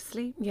able to go to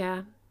sleep?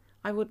 Yeah.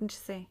 I wouldn't, you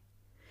see.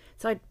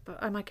 So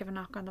I might give a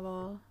knock on the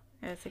wall.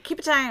 Yeah, say, keep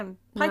it down.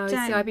 Pipe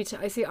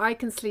down. See, I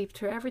can sleep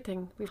through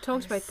everything. We've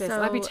talked about this.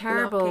 so I'd be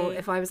terrible lucky.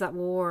 if I was at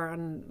war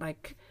and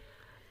like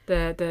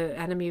the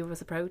enemy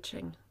was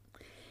approaching.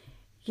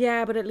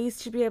 Yeah, but at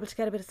least you'd be able to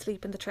get a bit of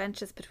sleep in the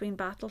trenches between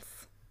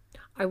battles.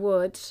 I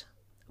would,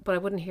 but I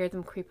wouldn't hear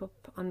them creep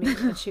up on me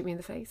and shoot me in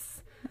the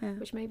face,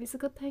 which maybe is a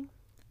good thing.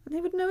 And they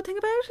wouldn't know a thing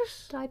about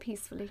it. Die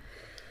peacefully.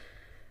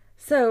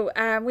 So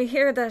we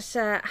hear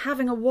that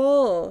having a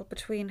wall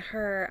between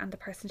her and the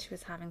person she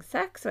was having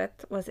sex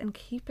with was in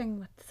keeping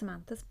with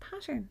Samantha's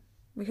pattern.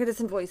 We hear this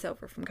in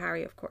voiceover from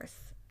Carrie, of course,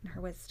 in her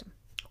wisdom.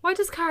 Why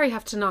does Carrie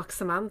have to knock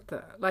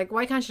Samantha? Like,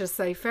 why can't she just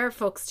say fair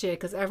fucks to you?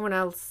 Because anyone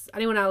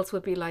else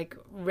would be like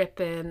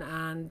ripping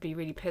and be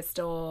really pissed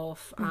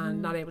off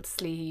and not able to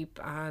sleep,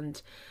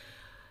 and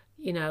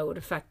it would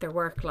affect their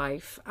work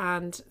life.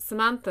 And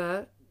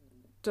Samantha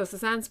does the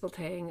sensible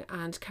thing,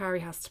 and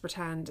Carrie has to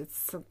pretend it's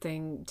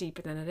something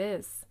deeper than it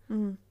is.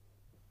 Mm.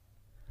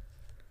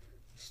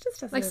 She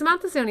just doesn't. Like,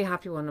 Samantha's the only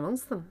happy one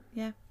amongst them.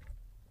 Yeah.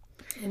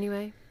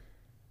 Anyway.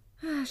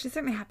 She's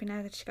certainly happy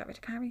now that she got rid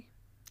of Carrie.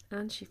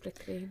 And she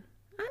flicked the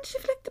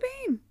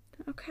bean.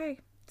 Okay.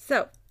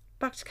 So,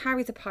 back to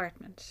Carrie's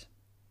apartment.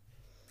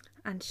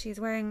 And she's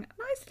wearing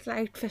a nice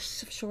little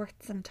outfit of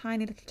shorts and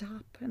tiny little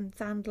top and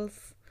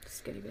sandals.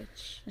 Skinny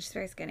bitch. And she's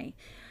very skinny.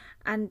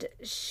 And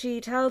she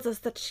tells us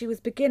that she was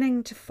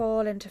beginning to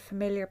fall into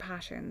familiar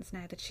patterns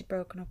now that she'd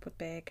broken up with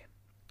Big.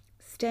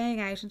 Staying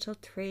out until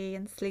 3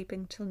 and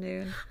sleeping till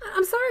noon.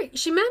 I'm sorry,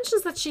 she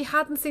mentions that she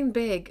hadn't seen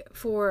Big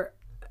for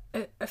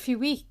a few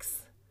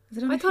weeks.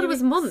 I thought it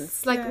was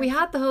months. Like, we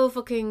had the whole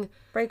fucking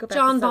breakup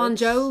John Bon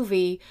episode.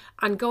 Jovi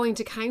and going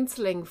to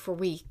counselling for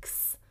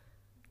weeks.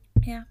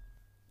 Yeah.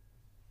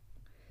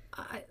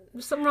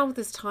 There's something wrong with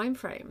this time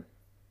frame.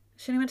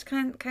 She only went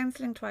to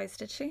counselling twice,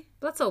 did she?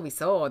 That's all we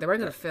saw. They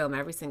weren't going to film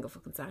every single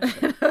fucking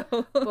session.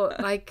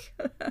 But, like,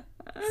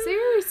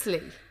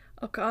 seriously.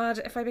 Oh, God,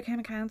 if I became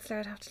a counsellor,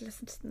 I'd have to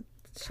listen to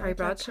Carrie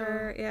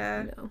Bradshaw.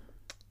 Yeah. I know.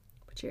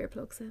 Put your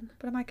earplugs in.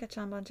 But I might get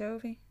John Bon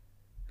Jovi.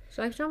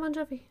 Should I have John Bon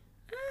Jovi?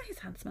 He's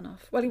handsome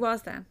enough. Well, he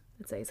was then.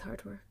 I'd say he's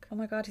hard work. Oh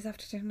my God, he's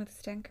after doing another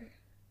stinker.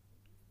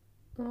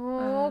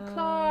 Oh,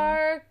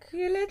 Clark.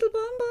 You little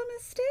bum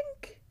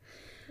stink.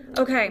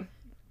 Okay.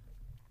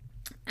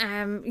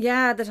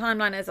 Yeah, the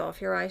timeline is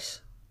off. You're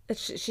right.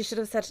 She should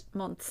have said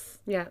months.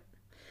 Yeah.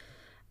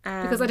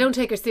 Because I don't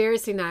take her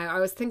seriously now. I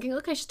was thinking,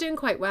 okay, she's doing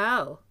quite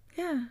well.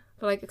 Yeah.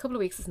 But like a couple of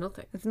weeks is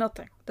nothing. It's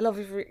nothing. The love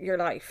of your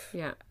life.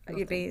 Yeah.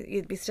 You'd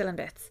be still in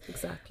bits.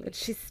 Exactly. But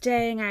she's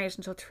staying out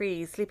until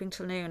 3, sleeping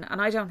till noon,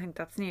 and I don't think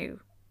that's new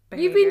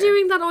behaviour. You've been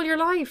doing that all your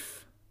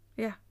life.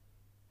 Yeah.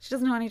 She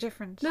doesn't know any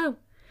different. No.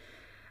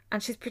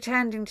 And she's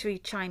pretending to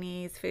eat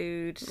Chinese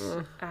food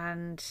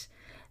and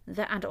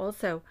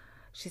also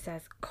she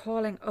says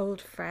calling old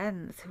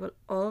friends who will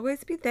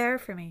always be there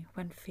for me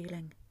when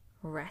feeling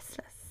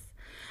restless.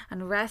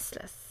 And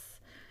restless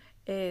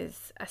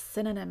is a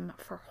synonym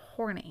for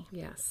horny.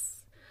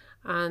 Yes.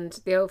 And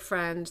the old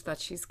friend that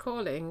she's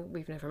calling,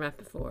 we've never met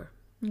before.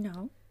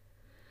 No.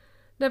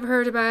 Never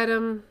heard about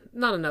him.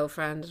 Not an old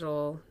friend at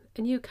all.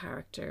 A new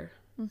character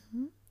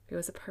who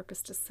has a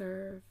purpose to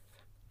serve.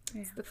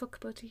 Yeah. It's the fuck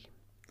buddy.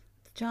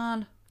 It's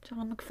John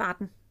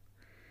McFadden.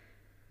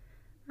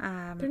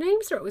 Their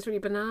names are always really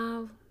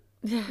banal.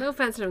 Yeah. No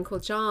offense to them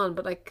called John,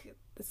 but like,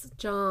 this is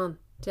John,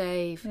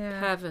 Dave,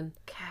 Kevin,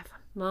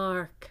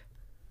 Mark.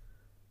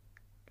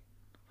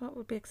 What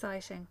would be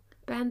exciting?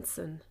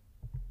 Benson.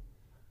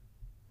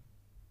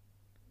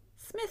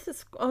 Smith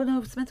is... Oh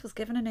no, Smith was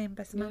given a name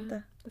by Samantha.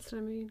 Yeah, that's what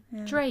I mean.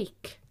 Yeah.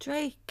 Drake.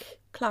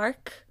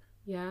 Clark.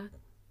 Yeah.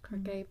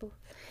 Clark Gable.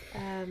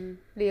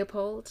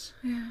 Leopold.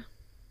 Yeah.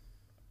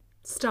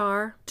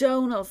 Star.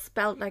 Donal,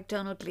 spelt like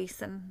Donald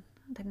Gleeson.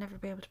 They'd never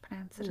be able to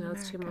pronounce it in No,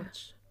 it's too America.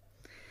 much.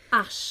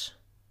 Ash.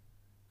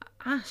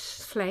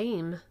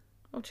 Flame.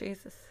 Oh,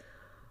 Jesus.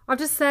 I'm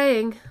just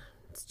saying,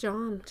 it's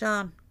John.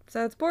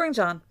 So it's boring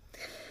John.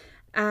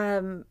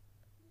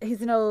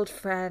 He's an old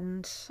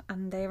friend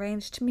and they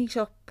arrange to meet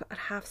up at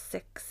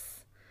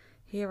 6:30.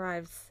 He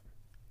arrives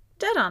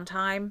dead on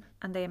time,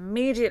 and they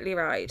immediately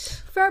ride.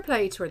 Fair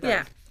play to her there.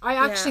 Yeah. I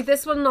actually,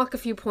 this will knock a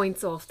few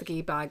points off the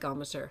gee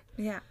bagometer.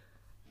 Yeah.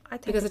 I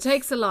think Because it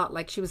takes a lot.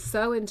 Like, she was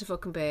so into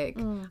fucking big.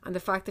 And the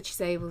fact that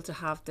she's able to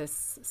have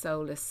this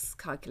soulless,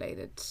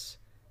 calculated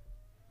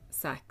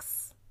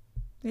sex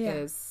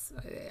is...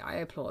 I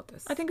applaud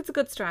this. I think it's a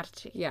good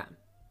strategy. Yeah.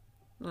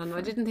 And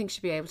I didn't think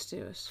she'd be able to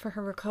do it. For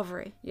her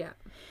recovery. Yeah.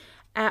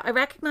 I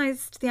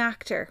recognised the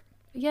actor.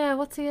 Yeah,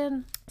 what's he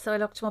in? So I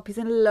looked him up. He's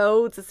in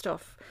loads of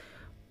stuff.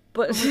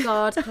 But Oh my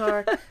God,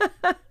 Clark.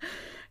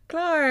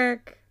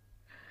 Clark.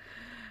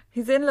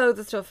 He's in loads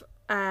of stuff.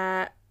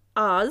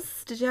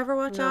 Oz. Did you ever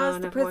watch No, Oz? The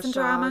never prison watched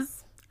drama?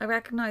 Oz. I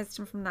recognised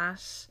him from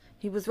that.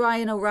 He was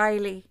Ryan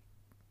O'Reilly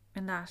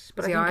in that.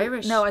 But Was he I think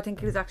Irish? No, I think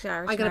he was actually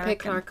Irish. I'm going to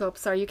pick American. Clark up.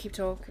 Sorry, you keep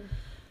talking.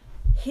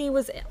 He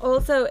was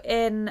also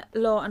in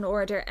Law and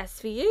Order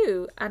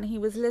SVU, and he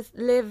was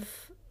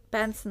Liv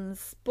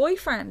Benson's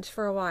boyfriend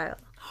for a while.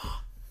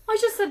 I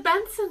just said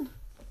Benson.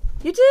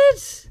 You did?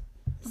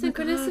 Synchronicity. Oh my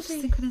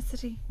God,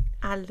 synchronicity.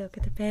 Ah, look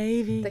at the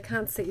baby. They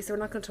can't see, so we're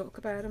not going to talk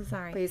about him.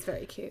 Sorry. But he's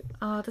very cute.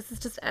 Oh, this is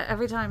just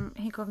every time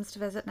he comes to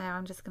visit now,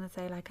 I'm just going to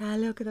say like, ah,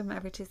 look at him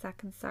every 2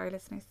 seconds. Sorry,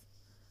 listeners.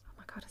 Oh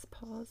my God, his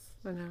paws.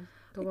 I know.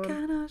 I Go on.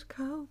 cannot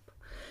cope.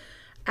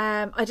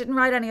 I didn't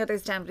write any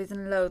others down, but he's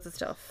in loads of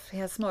stuff. He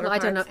has smaller Well, I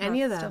don't parts know and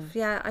any lots of them. Stuff.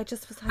 Yeah, I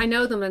just was like, I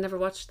know them, I never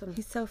watched them.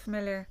 he's so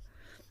familiar.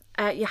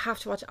 You have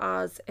to watch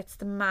Oz. It's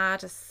the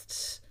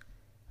maddest,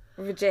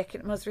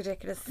 most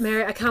ridiculous.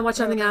 Mary, I can't watch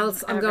anything program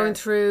else. I'm ever. going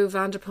through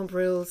Vanderpump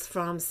Rules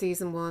from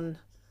season 1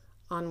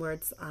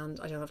 onwards, and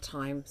I don't have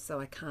time, so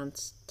I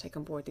can't take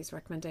on board these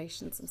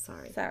recommendations. I'm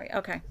sorry. Sorry.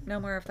 Okay, no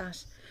more of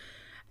that.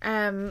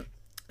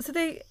 So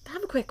they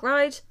have a quick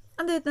ride,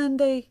 and then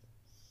they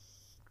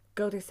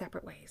go their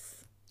separate ways.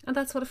 And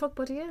that's what a fuck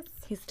buddy is.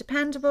 He's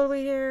dependable,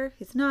 we hear.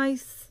 He's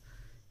nice.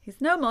 He's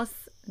no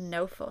muss,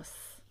 no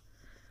fuss.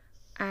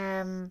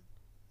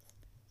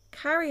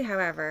 Carrie,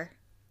 however,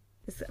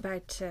 is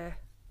about to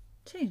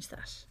change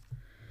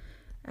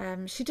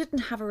that. She didn't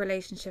have a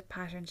relationship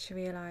pattern, she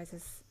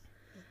realises.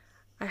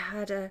 I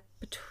had a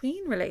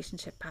between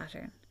relationship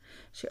pattern.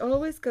 She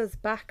always goes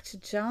back to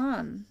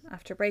John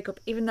after breakup,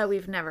 even though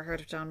we've never heard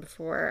of John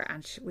before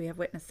and we have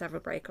witnessed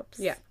several breakups.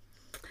 Yeah.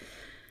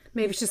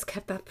 Maybe she just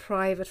kept that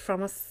private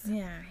from us.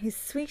 Yeah, he's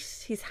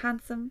sweet, he's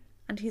handsome,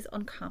 and he's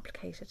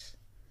uncomplicated.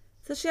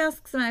 So she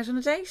asks him out on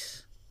a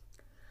date.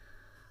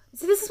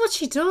 See, this is what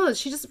she does.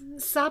 She just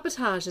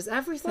sabotages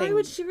everything. Why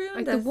would she ruin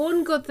like this? The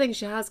one good thing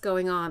she has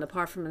going on,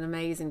 apart from an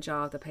amazing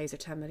job that pays her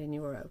 €10 million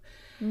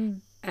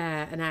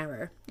an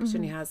hour. She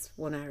only has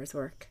 1 hour's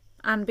work.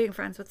 And being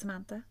friends with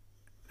Samantha.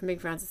 I'm being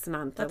friends with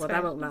Samantha. That's Well,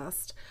 fair. that won't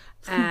last.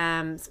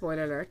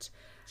 Spoiler alert.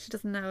 She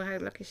doesn't know how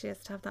lucky she is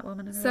to have that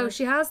woman in her So life.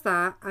 she has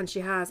that, and she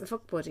has a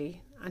fuck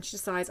buddy, and she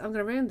decides, I'm going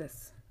to ruin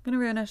this. I'm going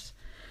to ruin it.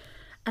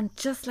 And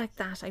just like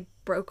that, I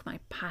broke my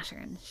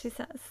pattern, she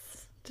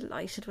says,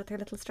 delighted with her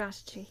little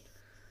strategy.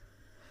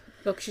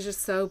 Look, she's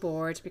just so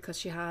bored because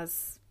she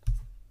has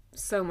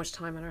so much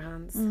time on her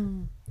hands.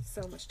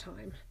 So much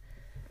time.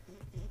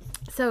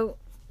 So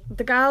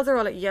the gals are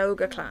all at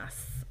yoga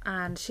class,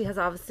 and she has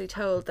obviously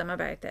told them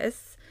about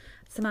this.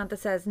 Samantha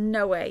says,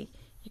 no way,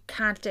 you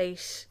can't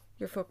date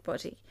your fuck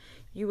buddy.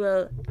 You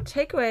will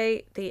take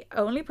away the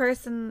only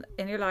person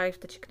in your life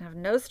that you can have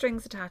no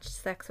strings attached to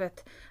sex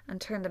with and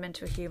turn them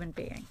into a human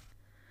being.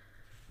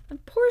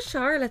 And poor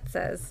Charlotte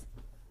says,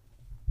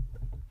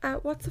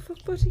 what's a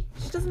fuck buddy?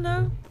 She doesn't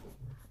know.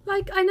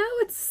 Like, I know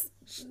it's,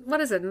 what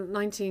is it,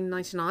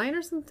 1999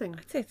 or something?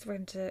 I'd say it's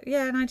around to,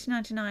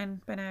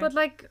 1999 by now. But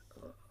like,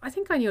 I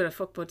think I knew what a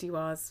fuck buddy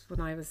was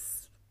when I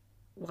was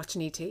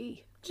watching ET. Do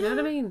you know what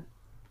I mean?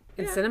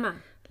 In cinema.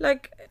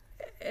 Like,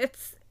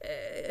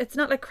 it's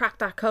not like crack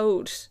that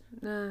code.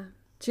 Nah.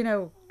 Do you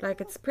know, like,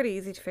 it's pretty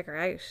easy to figure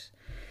out.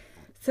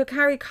 So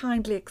Carrie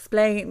kindly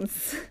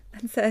explains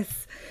and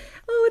says,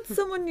 oh, it's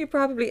someone you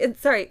probably...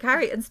 sorry,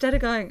 Carrie, instead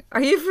of going,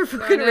 are you for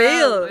fucking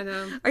real? I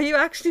know. Are you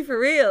actually for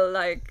real?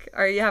 Like,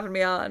 are you having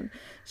me on?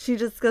 She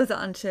just goes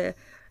on to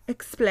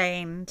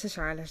explain to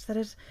Charlotte that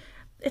it's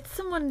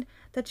someone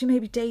that you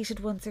maybe dated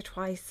once or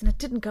twice and it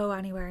didn't go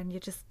anywhere and you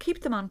just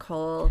keep them on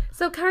call.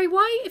 So, Carrie,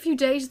 why, if you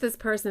dated this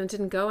person and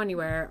didn't go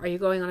anywhere, are you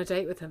going on a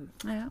date with him?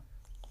 Yeah.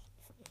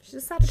 She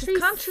just had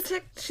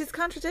She's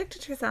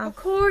contradicted herself. Of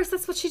course,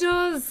 that's what she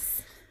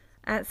does.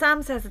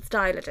 Sam says it's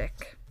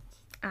dial-a-dick.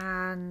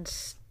 And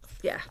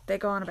yeah, they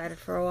go on about it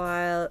for a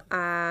while.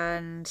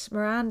 And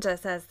Miranda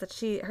says that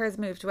hers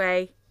moved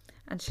away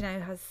and she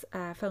now has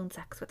phone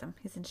sex with him.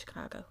 He's in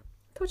Chicago.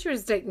 I thought you were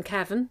dating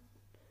Kevin,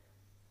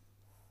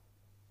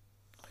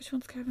 Which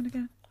one's Kevin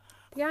again?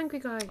 the angry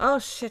guy. Oh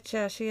shit,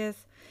 yeah, she is.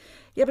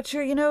 Yeah, but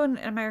sure, you know in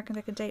America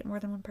they can date more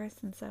than one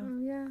person, so. Oh,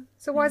 yeah.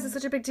 So why is it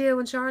such a big deal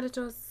when Charlotte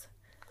does?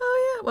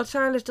 Oh yeah, well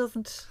Charlotte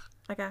doesn't,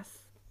 I guess.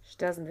 She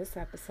does in this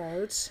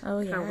episode. Oh,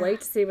 yeah. Can't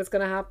wait to see what's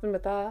going to happen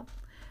with that.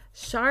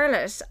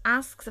 Charlotte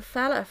asks a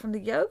fella from the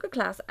yoga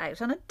class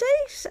out on a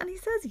date and he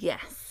says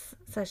yes.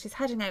 So she's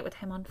heading out with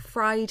him on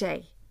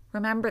Friday.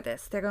 Remember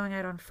this, they're going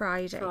out on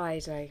Friday.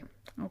 Friday.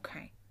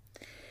 Okay.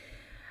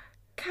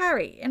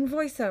 Carrie in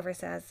voiceover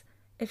says,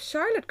 if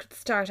Charlotte could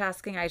start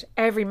asking out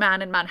every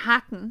man in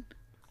Manhattan,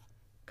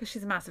 because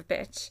she's a massive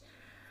bitch,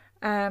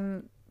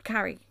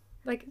 Carrie.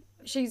 Like,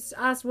 she's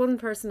asked one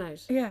person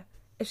out. Yeah.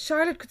 If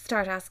Charlotte could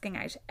start asking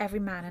out every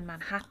man in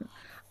Manhattan,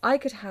 I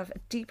could have a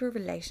deeper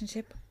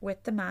relationship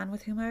with the man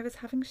with whom I was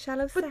having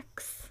shallow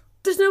sex.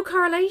 There's no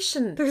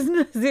correlation. There's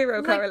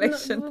zero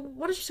correlation.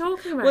 What is she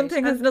talking about? One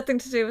thing has nothing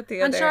to do with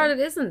the other. And Charlotte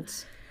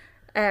isn't.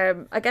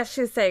 I guess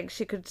she's saying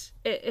she could,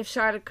 if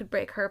Charlotte could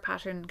break her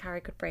pattern,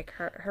 Carrie could break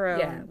her own.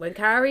 Yeah, when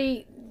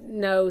Carrie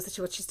knows that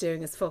what she's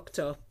doing is fucked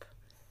up,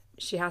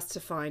 she has to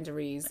find a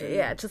reason.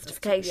 Yeah,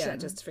 justification. Yeah,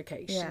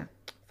 justification. Yeah.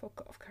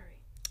 Fuck off, Carrie.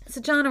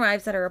 So John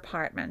arrives at her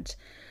apartment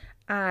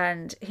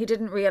and he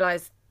didn't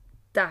realise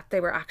that they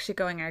were actually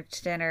going out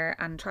to dinner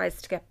and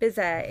tries to get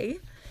busy.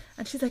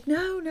 And she's like,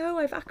 no,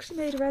 I've actually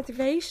made a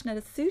reservation at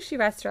a sushi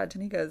restaurant.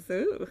 And he goes,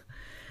 ooh.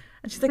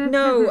 And she's like,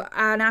 no,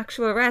 an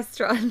actual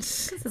restaurant.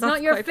 It's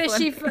not your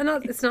fishy,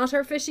 it's not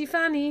her fishy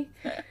fanny.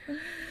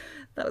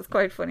 That was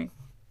quite funny.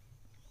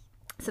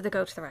 So they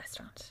go to the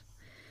restaurant.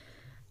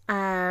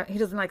 He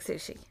doesn't like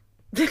sushi.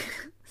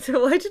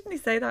 So why didn't he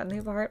say that in the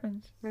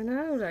apartment? I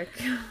know, like.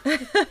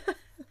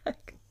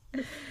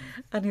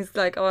 And he's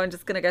like, oh, I'm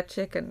just going to get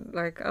chicken.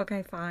 Like,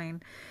 okay,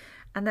 fine.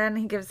 And then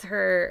he gives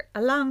her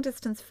a long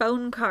distance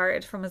phone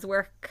card from his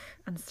work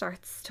and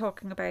starts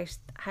talking about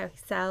how he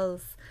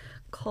sells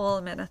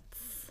call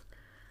minutes.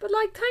 But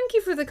like, thank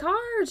you for the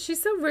card.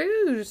 She's so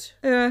rude.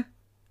 Yeah.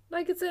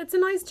 Like, it's a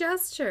nice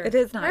gesture. It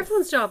is nice.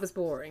 Everyone's job is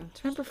boring.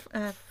 Do you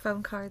remember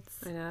phone cards?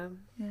 I know.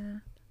 Yeah.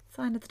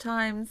 Sign of the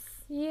times.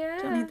 Yeah.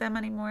 Don't need them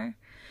anymore.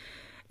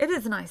 It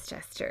is a nice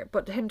gesture,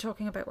 but him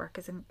talking about work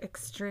is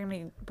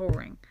extremely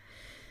boring.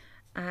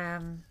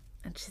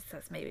 And she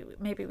says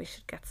maybe we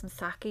should get some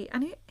sake,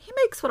 and he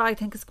makes what I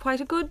think is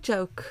quite a good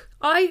joke.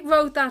 I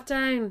wrote that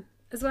down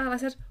as well. I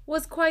said,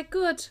 was quite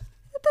good.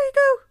 There you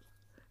go.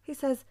 He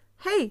says,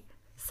 hey,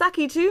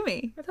 sake to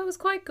me. I thought it was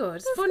quite good.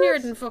 It's That's funnier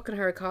good. than fucking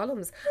her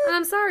columns. And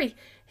I'm sorry,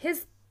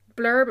 his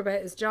blurb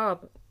about his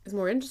job is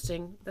more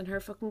interesting than her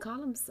fucking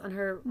columns and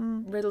her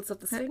riddles of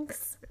the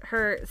Sphinx.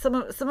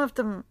 Some of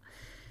them,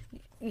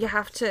 you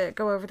have to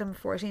go over them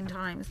 14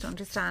 times to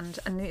understand,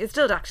 and you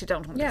still actually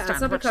don't understand. Yeah,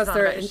 it's not what because she's on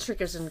they're about.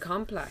 intricate and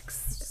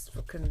complex. It's just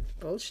fucking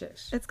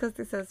bullshit. It's because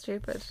they're so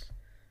stupid.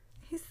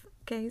 He's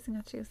gazing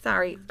at you.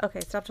 Sorry.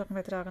 Okay, stop talking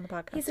about the dog on the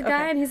podcast. He's a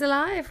guy and he's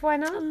alive. Why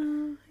not?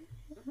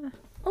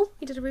 Oh,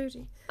 he did a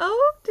Rudy.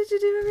 Oh, did you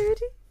do a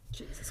Rudy?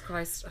 Jesus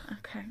Christ.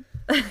 Okay.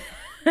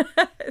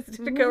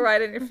 Did it go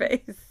right in your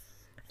face?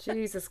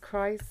 Jesus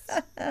Christ.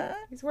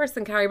 He's worse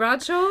than Carrie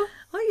Bradshaw.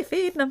 Oh, you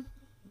feeding him?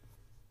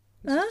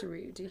 He's just a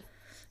Rudy.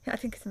 Yeah, I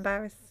think he's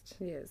embarrassed.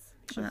 He is.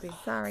 He should be.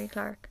 Sorry,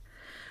 Clark.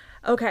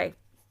 Okay.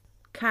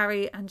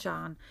 Carrie and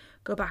John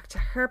go back to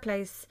her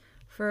place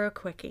for a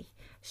quickie.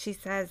 She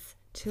says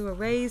to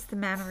erase the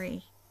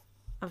memory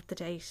of the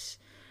date,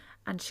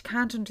 and she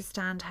can't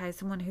understand how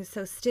someone who's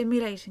so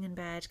stimulating in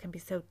bed can be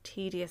so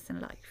tedious in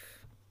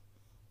life.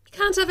 You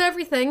can't have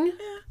everything.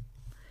 Yeah.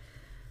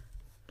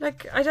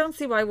 Like, I don't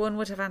see why one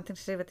would have anything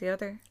to do with the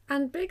other.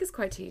 And Big is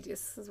quite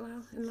tedious as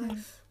well in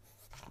life.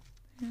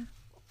 Yeah.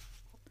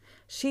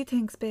 She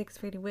thinks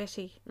Big's really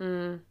witty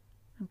and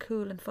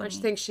cool and funny. And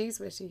she thinks she's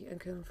witty and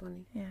cool and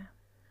funny. Yeah.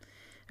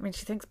 I mean,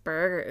 she thinks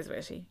Burger is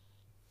witty.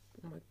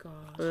 Oh my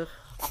God.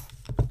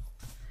 Ugh.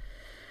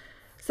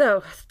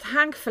 So,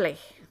 thankfully,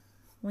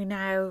 we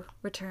now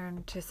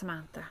return to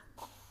Samantha.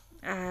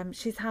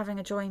 She's having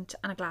a joint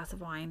and a glass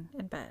of wine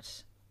in bed.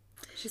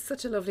 She's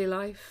such a lovely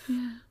life.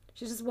 Yeah.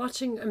 She's just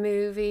watching a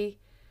movie.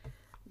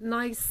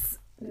 Nice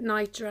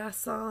night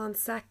dress on,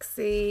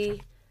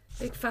 sexy,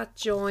 big fat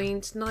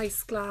joint,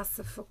 nice glass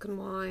of fucking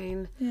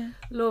wine. Yeah.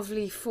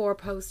 Lovely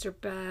 4-poster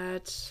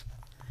bed.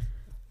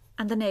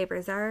 And the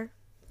neighbours are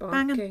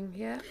banging. Bonking,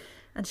 yeah.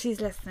 And she's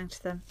listening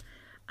to them.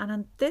 And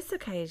on this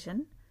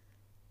occasion,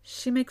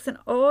 she makes an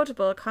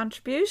audible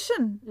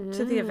contribution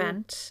to the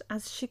event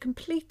as she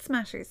completes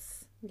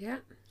matters. Yeah.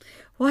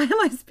 Why am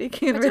I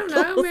speaking in riddles?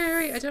 I don't know,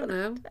 Mary. I don't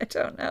know. I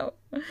don't know.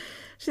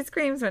 She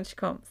screams when she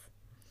comes.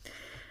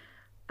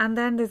 And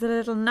then there's a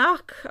little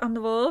knock on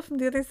the wall from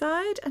the other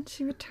side, and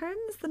she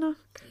returns the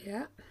knock.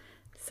 Yeah.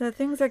 So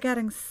things are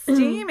getting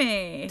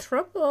steamy.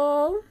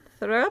 Trouble.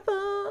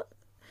 Throuple.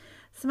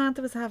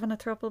 Samantha was having a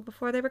throuple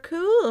before they were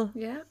cool.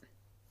 Yeah.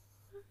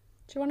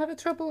 Do you want to have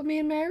a trouble with me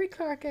and Mary,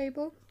 Clark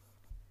Gable?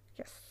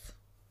 Yes.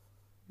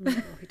 No,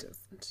 he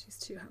doesn't. He's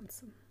too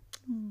handsome.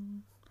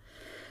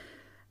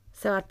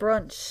 So at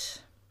brunch,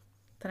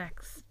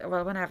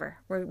 whenever,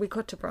 we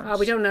cut to brunch. Oh,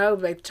 we don't know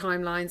about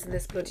timelines in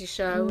this bloody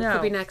show. No. It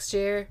could be next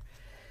year.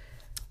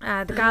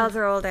 The gals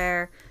are all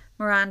there.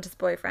 Miranda's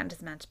boyfriend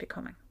is meant to be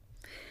coming.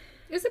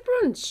 Is it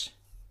brunch?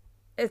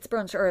 It's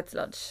brunch or it's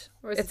lunch.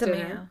 Or is it's it a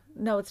dinner? meal.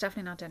 No, it's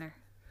definitely not dinner.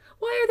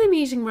 Why are they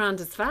meeting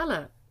Miranda's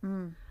fella?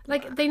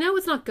 Like, they know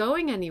it's not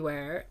going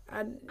anywhere.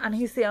 And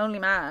he's the only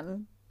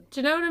man. do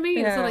you know what I mean?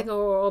 It's Yeah. not like,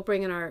 oh, we're all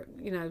bringing our,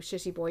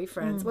 shitty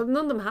boyfriends. Well,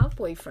 none of them have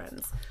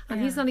boyfriends.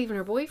 And he's not even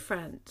her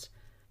boyfriend.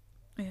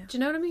 Yeah. Do you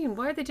know what I mean?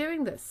 Why are they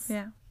doing this?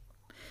 Yeah.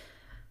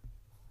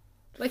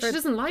 Like, she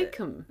doesn't like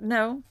him.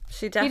 No,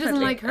 she definitely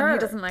doesn't like her.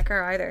 And he doesn't like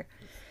her either.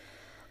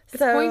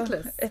 It's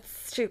pointless.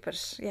 It's stupid.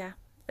 Yeah,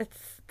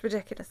 it's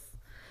ridiculous.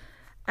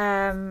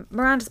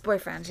 Miranda's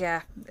boyfriend, he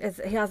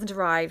hasn't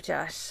arrived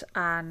yet,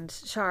 and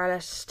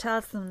Charlotte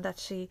tells them that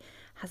she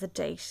has a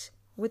date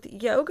with the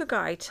yoga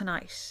guy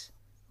tonight.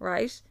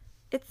 Right?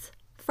 It's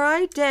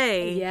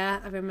Friday.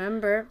 Yeah, I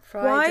remember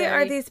Friday. Why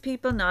are these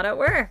people not at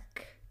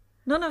work?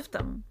 None of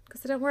them.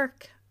 Because they don't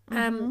work.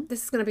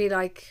 This is going to be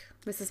like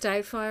Mrs.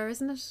 Doubtfire,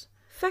 isn't it?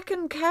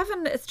 Feckin'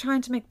 Kevin is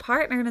trying to make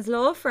partner in his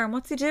law firm.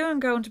 What's he doing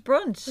going to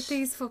brunch? With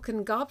these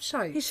fucking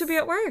gobshites. He should be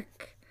at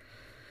work.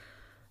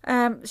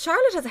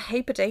 Charlotte has a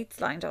heap of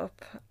dates lined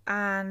up,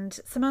 and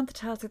Samantha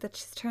tells her that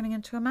she's turning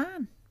into a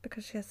man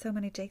because she has so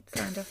many dates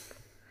lined up.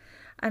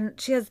 And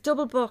she has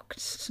double booked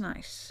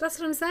tonight. That's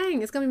what I'm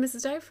saying. It's going to be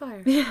Mrs.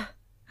 Doubtfire. Yeah.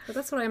 But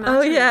that's what I imagine.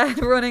 Oh, yeah.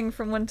 Running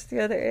from one to the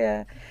other,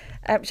 yeah.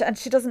 And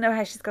she doesn't know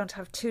how she's going to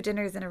have 2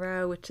 dinners in a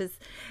row, which is,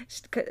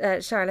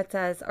 Charlotte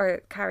says,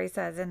 or Carrie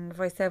says in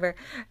voiceover,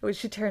 which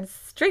she turns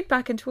straight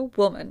back into a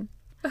woman.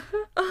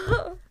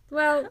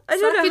 Well, I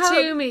don't know how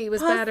Sakatumi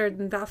was better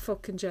than that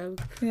fucking joke.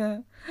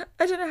 Yeah.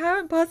 I don't know how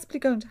I'm possibly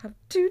going to have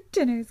 2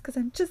 dinners because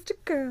I'm just a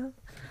girl.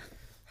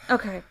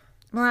 Okay.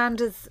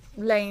 Miranda's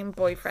lame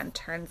boyfriend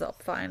turns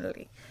up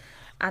finally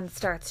and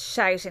starts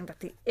shouting that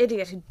the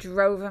idiot who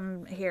drove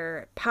him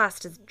here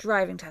passed his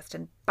driving test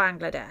in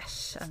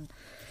Bangladesh, and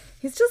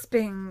he's just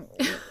being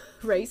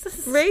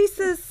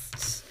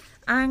racist,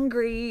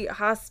 angry,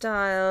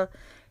 hostile.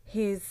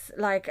 He's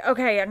like,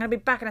 okay, I'm going to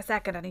be back in a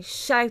second, and he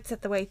shouts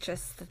at the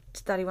waitress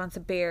that he wants a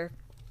beer.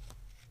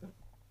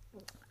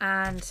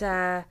 And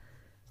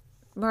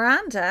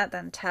Miranda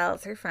then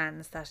tells her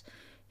friends that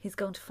he's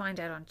going to find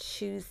out on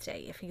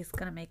Tuesday if he's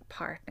going to make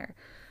partner.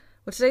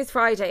 Well, today's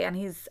Friday and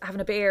he's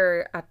having a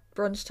beer at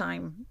brunch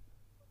time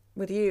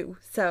with you.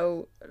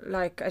 So,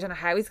 like, I don't know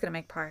how he's going to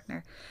make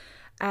partner.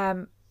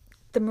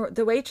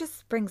 The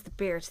waitress brings the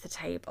beer to the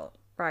table,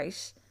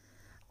 right?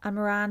 And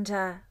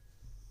Miranda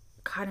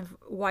kind of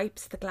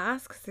wipes the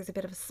glass because there's a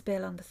bit of a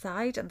spill on the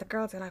side. And the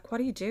girls are like,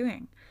 what are you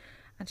doing?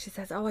 And she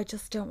says, oh, I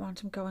just don't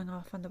want him going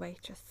off on the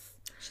waitress.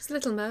 She's a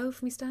little Mo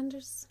for me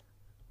standards.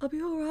 I'll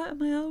be all right on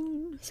my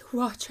own.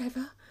 You're right,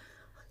 Trevor.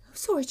 I'm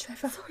sorry,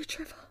 Trevor. Sorry,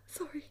 Trevor.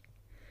 Sorry.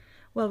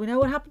 Well, we know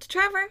what happened to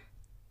Trevor.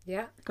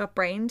 Yeah. Got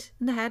brained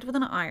in the head with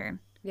an iron.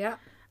 Yeah.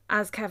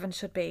 As Kevin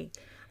should be.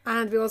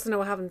 And we also know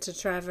what happened to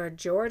Trevor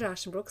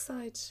Jordash in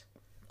Brookside.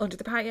 Under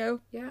the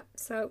patio. Yeah.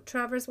 So,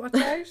 Trevor's watch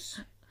out.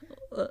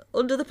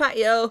 Under the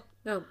patio.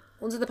 No,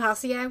 under the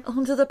patio.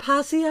 Under the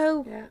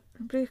patio. Yeah.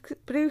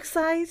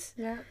 Brookside.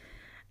 Yeah.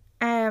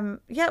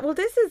 Yeah, well,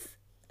 this is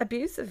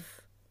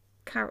abusive.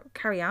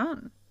 Carry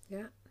on.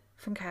 Yeah.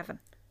 From Kevin.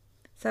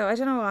 So I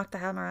don't know what the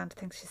hell Miranda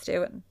thinks she's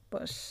doing,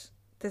 but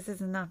this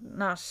is not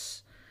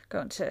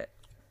going to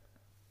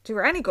do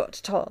her any good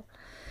at all.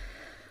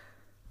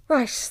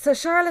 Right, so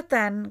Charlotte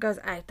then goes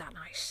out that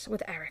night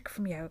with Eric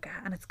from yoga,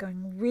 and it's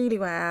going really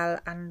well.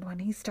 And when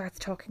he starts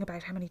talking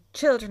about how many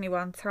children he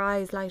wants, her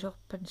eyes light up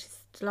and she's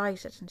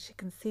delighted and she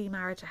can see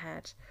marriage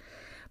ahead.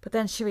 But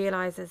then she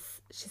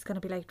realises she's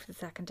going to be late for the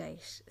second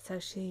date, so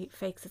she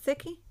fakes a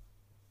sickie.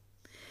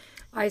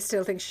 I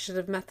still think she should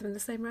have met them in the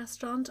same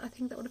restaurant. I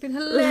think that would have been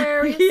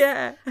hilarious.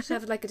 Yeah. She'd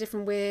have like a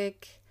different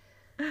wig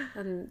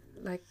and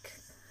like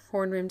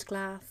horn-rimmed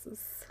glasses.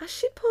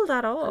 She'd pull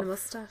that off. And a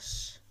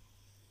moustache.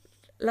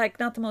 Like,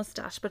 not the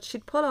moustache, but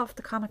she'd pull off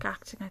the comic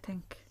acting, I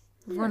think.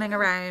 Yeah. Running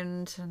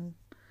around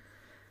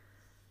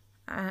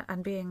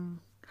and being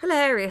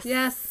hilarious.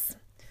 Yes.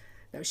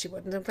 No, she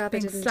wouldn't. I'm glad they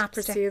didn't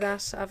pursue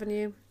that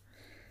avenue.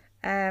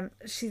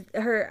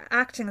 Her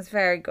acting is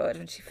very good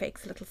when she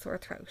fakes a little sore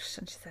throat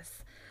and she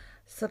says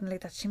suddenly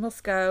that she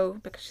must go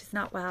because she's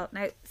not well.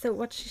 Now, so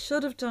what she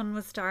should have done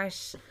was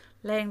start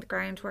laying the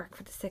groundwork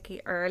for the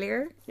sickie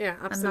earlier. Yeah,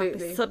 absolutely. And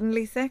not be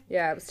suddenly sick.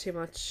 Yeah, it was too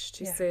much,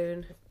 too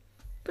soon.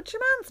 But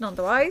your man's none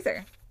the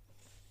wiser.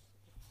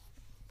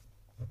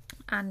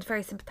 And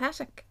very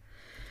sympathetic.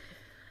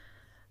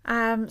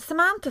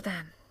 Samantha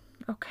then.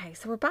 Okay,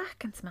 so we're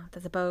back in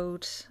Samantha's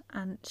abode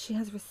and she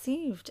has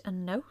received a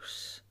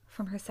note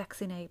from her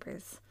sexy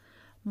neighbours,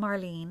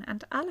 Marlene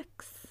and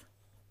Alex,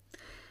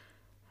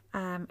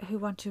 who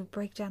want to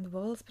break down the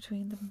walls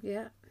between them.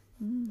 Yeah.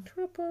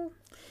 Trouble.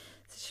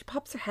 So she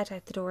pops her head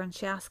out the door and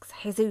she asks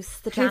Jesus,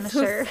 the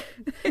janitor.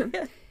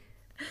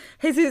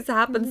 Jesus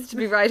happens to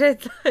be right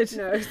outside.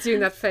 No, he's doing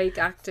that fake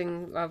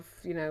acting of,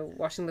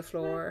 washing the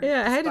floor.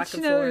 Yeah, how did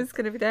she know he was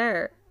going to be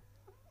there?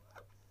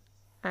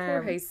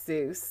 Poor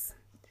Jesus.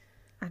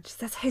 And she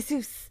says,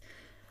 Jesus,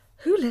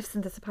 who lives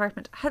in this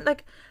apartment?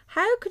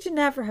 How could you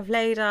never have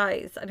laid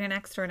eyes on your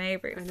next door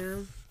neighbours? I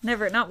know.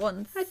 Never, not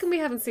once. How come we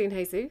haven't seen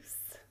Jesus?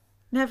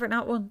 Never,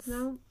 not once.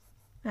 No.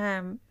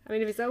 I mean,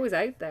 if he's always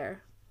out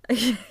there.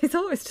 He's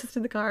always just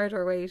in the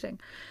corridor waiting.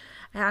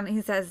 And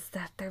he says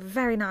that they're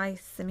very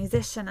nice, a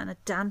musician and a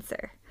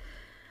dancer.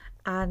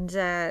 And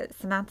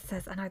Samantha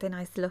says, and are they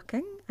nice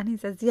looking? And he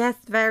says, yes,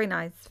 very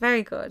nice,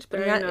 very good.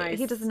 But nice.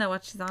 He doesn't know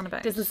what she's on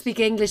about. Doesn't speak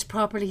English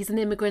properly. He's an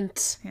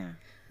immigrant. Yeah.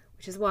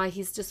 Which is why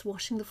he's just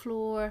washing the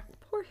floor.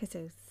 Poor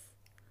Jesus.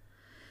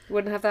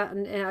 Wouldn't have that,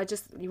 and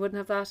you wouldn't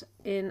have that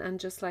in and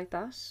just like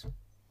that.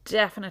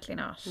 Definitely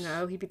not.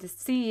 No, he'd be the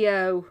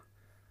CEO.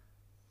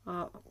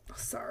 Oh,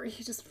 sorry,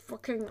 he just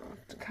fucking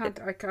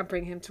I can't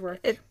bring him to work.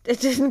 It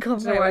didn't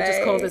come my No, way. I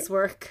just call this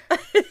work.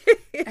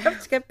 You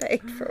have to get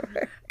paid for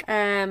work.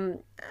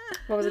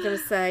 What was I going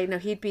to say? No,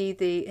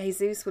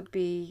 Jesus would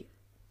be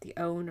the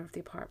owner of the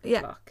apartment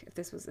block if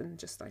this was in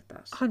just like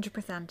that.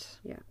 100%.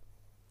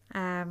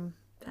 Yeah.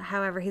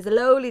 However, he's a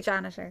lowly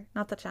janitor.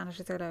 Not that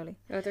janitors are lowly.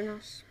 No, they're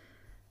not.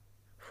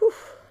 Whew.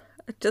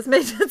 It just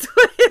made its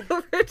way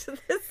over to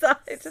the side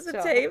of the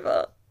Stop.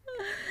 table.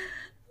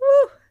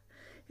 Woo.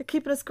 You're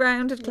keeping us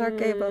grounded, Clark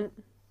Gable.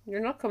 You're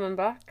not coming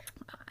back.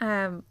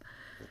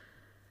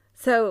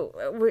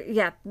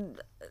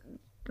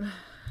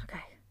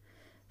 Okay.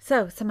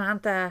 So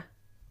Samantha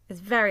is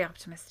very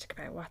optimistic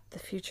about what the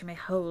future may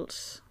hold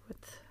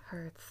with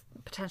her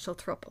potential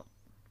throuple.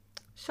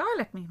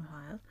 Charlotte,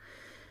 meanwhile,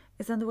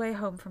 is on the way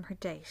home from her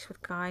date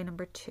with guy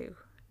number 2,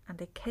 and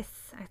they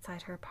kiss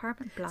outside her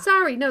apartment block.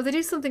 Sorry, no, they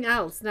do something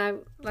else. Now,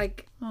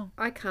 like,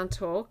 I can't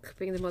talk,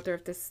 being the mother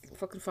of this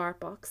fucking fart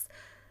box.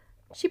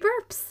 She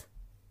burps.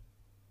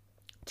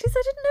 Jeez,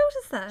 I didn't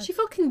notice that. She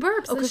fucking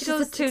burps. Oh, and 'cause she she's goes,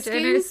 had 2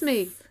 excuse dinners.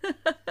 me.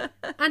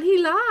 And he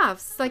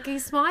laughs, like he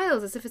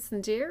smiles as if it's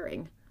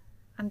endearing.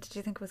 And did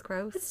you think it was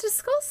gross? It's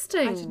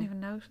disgusting. I didn't even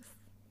notice.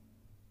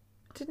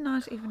 Did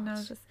not even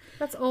notice.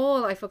 That's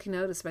all I fucking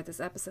noticed about this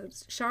episode.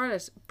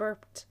 Charlotte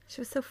burped. She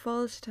was so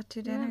full, she'd had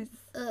 2 dinners.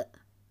 And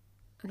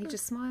he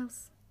just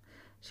smiles.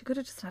 She could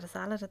have just had a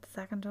salad at the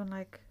second one,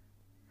 like,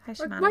 how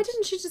she Like, managed. why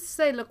didn't she just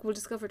say, look, we'll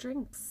just go for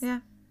drinks? Yeah.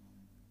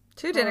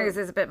 2 dinners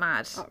is a bit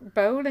mad.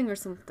 Bowling or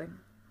something.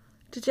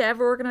 Did you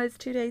ever organise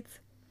 2 dates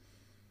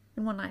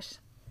in one night?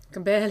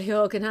 Can barely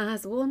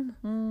organise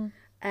one.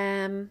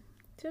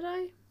 Did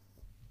I?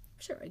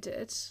 Sure I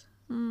did.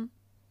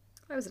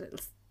 I was a little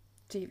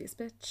devious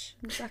bitch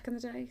back in the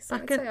day. So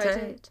Back I'd in say the I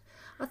day. did.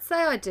 I'd say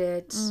I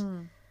did.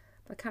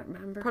 I can't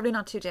remember. Probably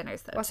not 2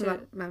 dinners, though. Wasn't 2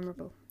 that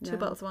memorable? 2 No.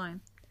 bottles of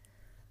wine.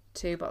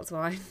 2 bottles of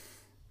wine.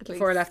 At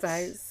Before I left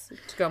least. the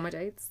house to go on my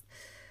dates.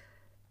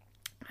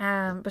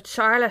 But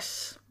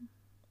Charlotte,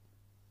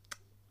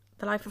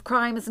 the life of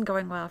crime isn't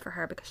going well for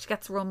her because she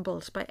gets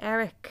rumbled by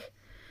Eric,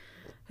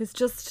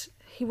 who's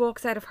he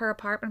walks out of her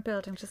apartment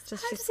building just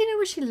as How she's... does he know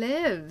where she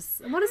lives?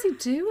 And what is he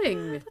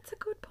doing? That's a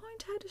good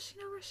point. How does she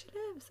know where she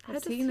lives? How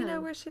Does does he he know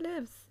know? where she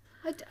lives?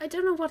 I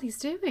don't know what he's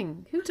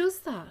doing. Who does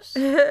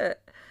that?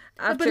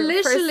 After but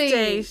literally,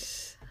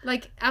 first date.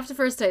 like after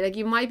first date, like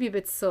you might be a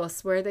bit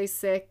sus. Were they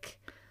sick?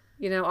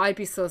 You know, I'd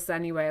be sus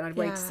anyway, and I'd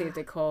wait to see if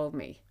they called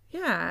me.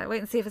 Yeah, wait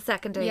and see if a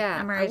second date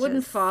emerges. I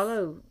wouldn't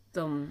follow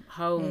them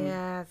home.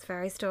 Yeah, it's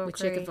very stalkery. with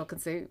chicken fucking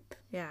soup.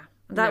 Yeah,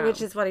 No.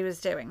 which is what he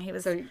was doing. He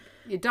was So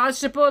you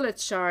dodged a bullet,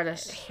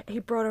 Charlotte. he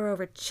brought her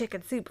over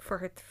chicken soup for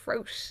her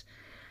throat,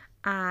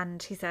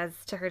 and he says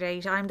to her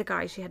date, "I'm the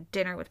guy she had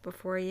dinner with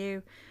before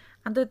you,"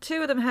 and the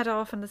 2 of them head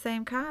off in the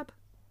same cab.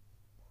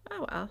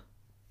 Oh well.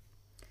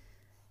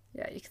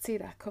 Yeah, you could see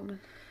that coming.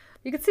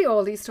 You could see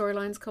all these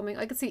storylines coming.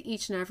 I could see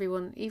each and every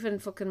one, even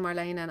fucking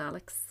Marlene and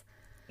Alex.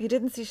 You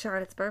didn't see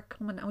Charlotte's burp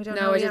coming, and we don't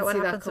No, know I yet didn't what see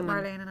that happens with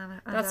coming. Marlene and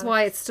Anna. That's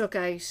why it stuck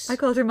out. I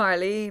called her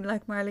Marlene,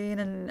 like Marlene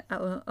and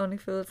Only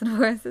Fools and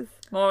Horses.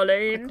 I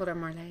Marlene. called her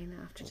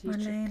Marlene after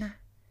teacher.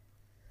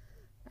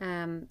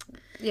 Marlene.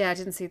 Yeah, I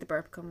didn't see the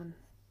burp coming.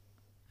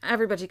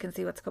 Everybody can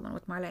see what's coming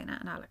with Marlena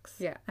and Alex.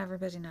 Yeah.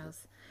 Everybody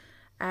knows.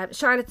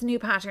 Charlotte's new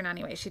pattern,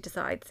 anyway, she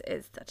decides,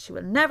 is that she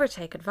will never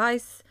take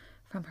advice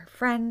from her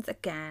friends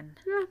again.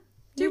 Yeah.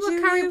 Do You what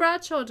do Carrie you.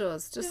 Bradshaw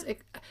does. Just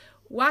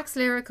wax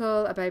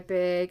lyrical about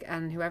Big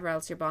and whoever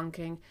else you're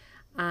bonking,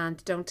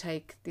 and don't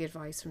take the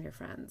advice from your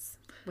friends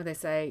when they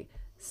say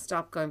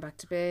stop going back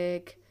to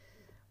Big,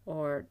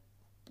 or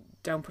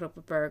don't put up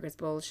with Burger's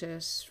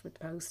bullshit with the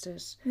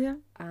Post-it. Yeah.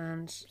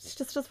 And She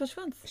just does what she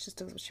wants. she just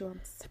does what she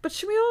wants. But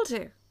should we all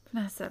do,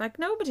 Vanessa? Like,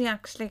 nobody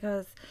actually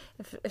goes,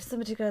 if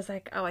somebody goes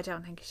like, oh, I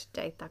don't think you should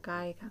date that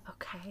guy, you go,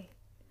 okay,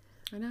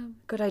 I know.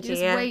 good You idea.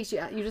 just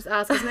wait. You just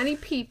ask as many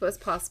people as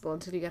possible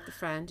until you get the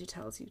friend who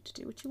tells you to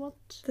do what you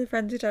want. The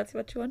friend who tells you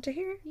what you want to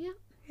hear. Yeah,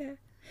 Yeah.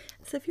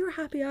 So if you're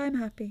happy, I'm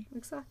happy.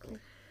 exactly.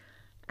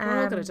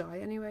 We're all going to die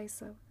anyway,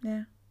 so.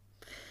 Yeah.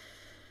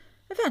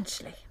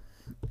 Eventually.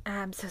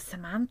 So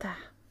Samantha,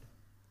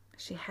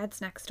 she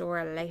heads next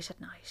door late at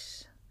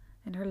night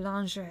in her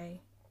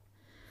lingerie.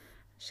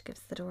 She gives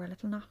the door a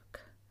little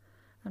knock.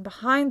 And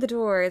behind the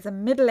door is a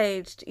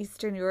middle-aged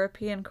Eastern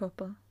European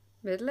couple.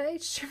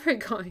 Middle-aged, very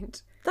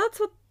kind. That's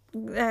what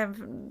I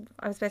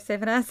was about to say,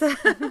 Vanessa.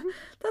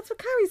 That's what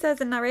Carrie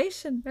says in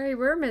narration. Very,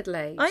 we're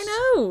middle-aged. I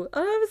know.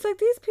 And I was like,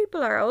 these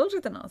people are older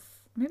than us.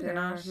 Maybe they're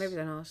not. Maybe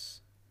they're not.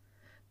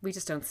 We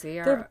just don't see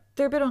her.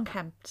 They're a bit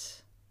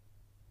unkempt.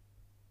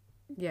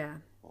 Yeah.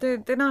 They're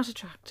not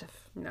attractive.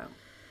 No.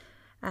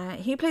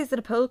 He plays in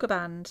a polka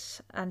band,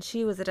 and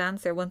she was a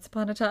dancer once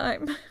upon a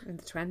time. In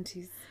the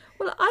 20s.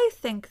 Well, I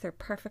think they're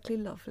perfectly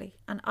lovely,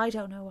 and I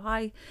don't know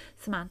why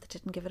Samantha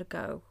didn't give it a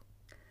go.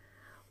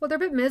 Well, they're a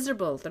bit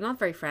miserable. They're not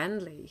very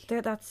friendly.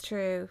 That's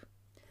true.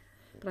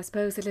 But I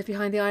suppose they live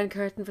behind the Iron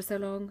Curtain for so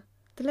long.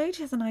 The lady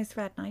has a nice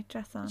red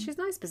nightdress on. She's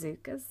nice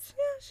bazookas.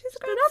 Yeah, she's a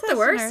They're great not the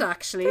worst, sessioner.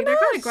 actually. They're They're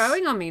kind not. of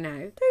growing on me now.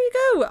 There you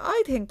go.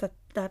 I think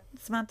that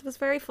Samantha was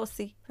very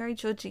fussy, very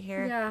judgy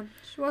here. Yeah,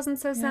 she wasn't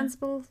so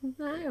sensible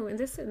now in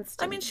this instance.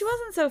 I mean, she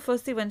wasn't so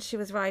fussy when she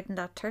was riding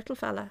that turtle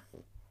fella.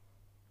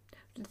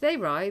 Did they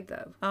ride,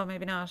 though? Oh,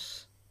 maybe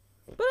not.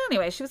 But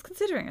anyway, she was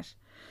considering it.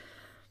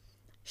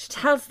 She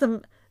tells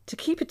them to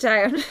keep it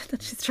down,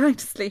 that she's trying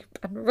to sleep,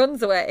 and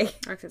runs away.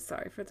 I feel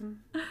sorry for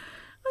them.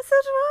 Oh, so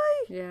do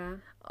I. Yeah.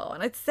 Oh,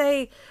 and I'd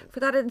say for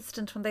that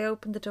instant when they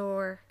opened the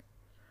door,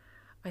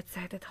 I'd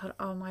say they thought,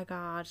 oh my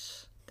God,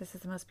 this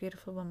is the most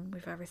beautiful woman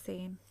we've ever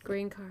seen.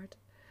 Green card.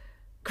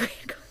 Green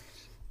card.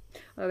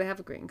 Oh, they have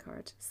a green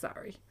card.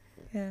 Sorry.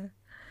 Yeah.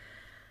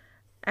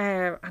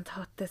 And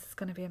thought this is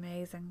going to be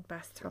amazing,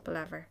 best throuple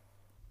ever.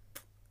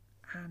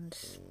 And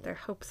their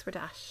hopes were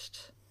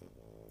dashed.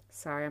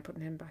 Sorry, I'm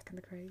putting him back in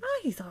the crate. Ah,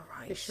 he's all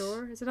right. You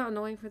sure? Is it not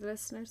annoying for the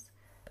listeners?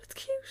 But it's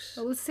cute.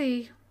 Oh, we'll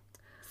see.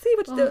 See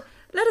what you do.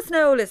 Let us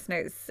know,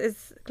 listeners.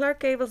 Is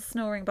Clark Gable's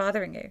snoring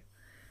bothering you?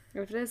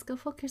 If it is, go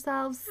fuck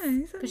yourselves.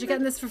 Yeah, Because you're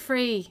getting this for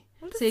free.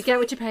 Well, So you get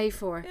what you pay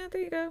for. Yeah,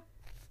 there you go.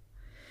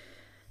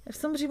 If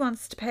somebody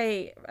wants to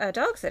pay a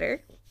dog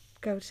sitter,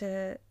 go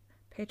to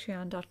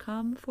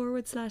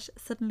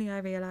patreon.com/suddenly I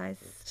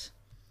realised.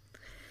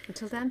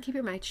 Until then, keep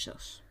your mouth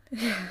shut.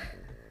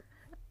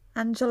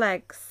 And your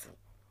legs.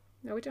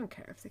 No, we don't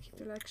care if they keep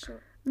their legs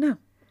shut. No.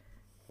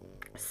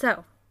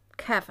 So,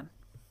 Kevin,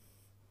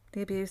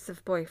 the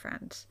abusive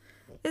boyfriend,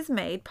 is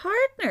made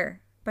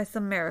partner by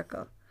some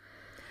miracle.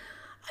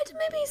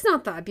 Maybe he's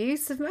not that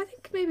abusive. I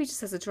think maybe he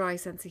just has a dry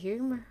sense of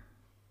humour.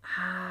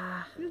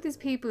 Ah, You know, these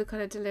people who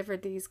kind of deliver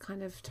these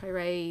kind of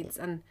tirades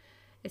and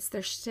it's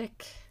their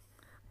shtick.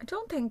 I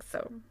don't think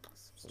so.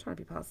 Just trying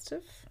to be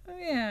positive. Oh,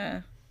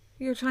 yeah.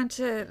 You're trying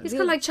to... He's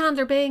kind of like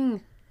Chandler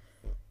Bing.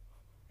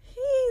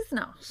 He's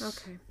not.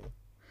 Okay.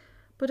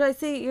 But I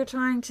see you're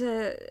trying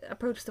to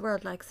approach the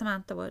world like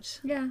Samantha would.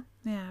 Yeah,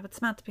 Yeah, but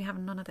Samantha be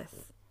having none of this.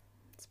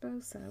 I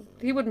suppose so.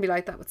 He wouldn't be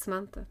like that with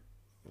Samantha.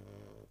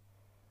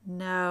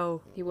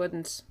 No. He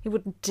wouldn't. He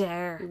wouldn't He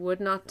dare. would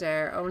not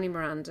dare. Only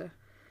Miranda.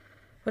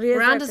 But he is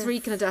Miranda's like this-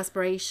 reeking of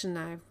desperation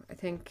now, I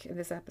think, in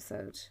this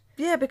episode.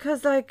 Yeah,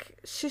 because, like,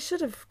 she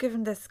should have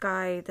given this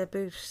guy the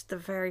boot the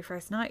very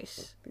first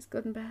night. He's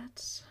good in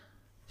bed.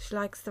 She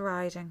likes the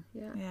riding.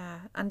 Yeah. Yeah.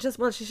 And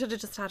she should have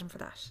just had him for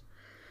that.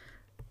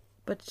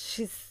 But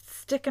she's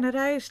sticking it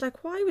out.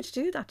 Like, why would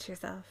you do that to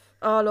yourself?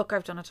 Oh, look,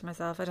 I've done it to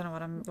myself. I don't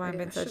know why I'm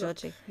being so shut up.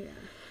 judgy. Yeah.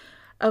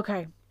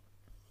 Okay.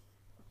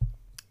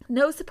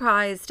 No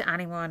surprise to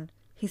anyone,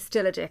 he's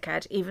still a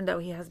dickhead, even though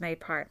he has made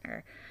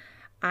partner.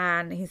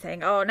 And he's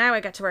saying, oh, now I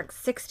get to work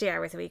 60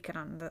 hours a week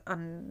and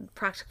on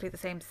practically the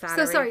same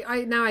salary. So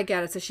sorry, now I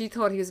get it. So she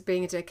thought he was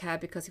being a dickhead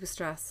because he was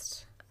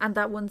stressed. And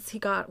that once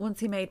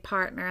he made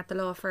partner at the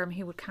law firm,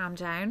 he would calm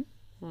down.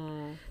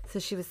 So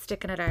she was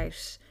sticking it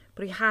out.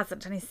 But he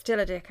hasn't, and he's still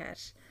a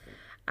dickhead.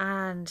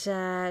 And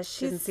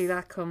she Didn't see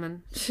that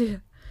coming.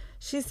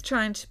 she's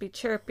trying to be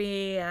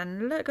chirpy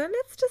and look,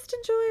 let's just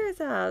enjoy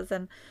ourselves.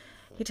 And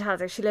he tells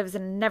her she lives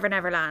in Never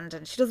Never Land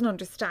and she doesn't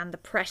understand the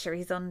pressure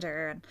he's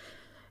under. And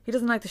he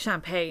doesn't like the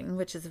champagne,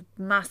 which is a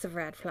massive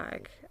red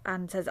flag.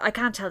 And says, I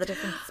can't tell the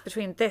difference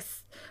between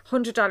this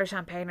 $100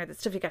 champagne or the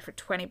stuff you get for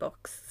 $20.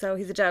 So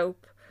he's a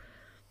dope.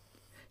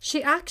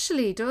 She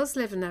actually does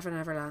live in Never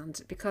Never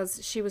Land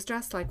because she was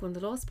dressed like one of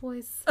the Lost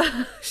Boys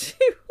She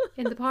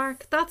in the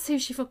park. That's who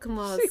she fucking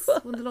was. She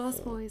was. One of the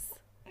Lost Boys.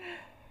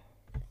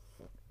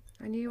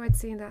 I knew I'd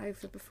seen that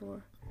outfit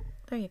before.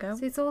 There you go.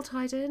 See, it's all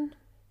tied in.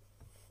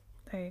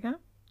 There you go.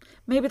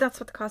 Maybe that's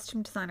what the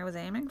costume designer was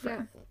aiming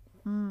for.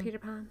 Yeah. Peter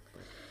Pan.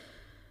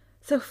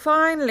 So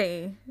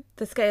finally,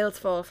 the scales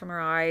fall from her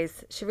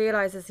eyes. She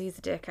realises he's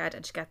a dickhead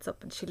and she gets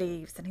up and she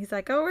leaves. And he's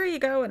like, oh, where are you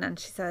going? And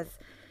she says,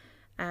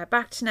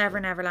 back to Never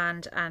Never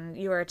Land, and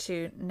you are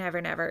to never,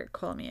 never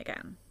call me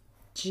again.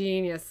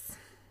 Genius.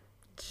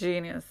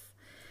 Genius.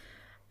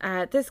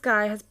 This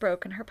guy has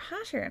broken her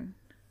pattern,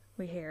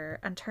 we hear,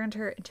 and turned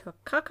her into a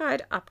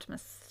cockeyed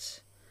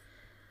optimist.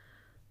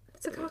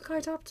 It's a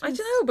cockeyed optimist. I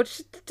don't know,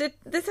 but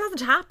this hasn't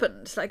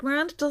happened. Like,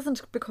 Miranda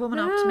doesn't become an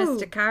No.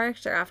 optimistic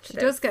character after She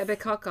this. does get a bit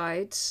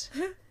cockeyed.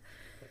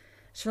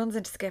 She runs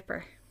into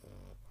Skipper.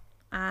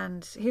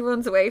 And he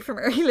runs away from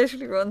her. He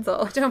literally runs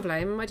off. Don't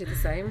blame him. I do the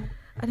same.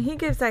 And he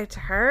gives out to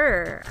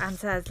her and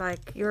says,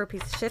 like, you're a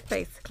piece of shit,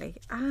 basically.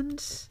 And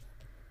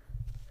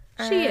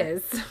She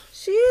is.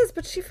 she is,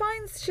 but she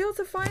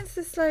also finds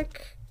this,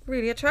 like,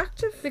 really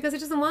attractive. Because he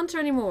doesn't want her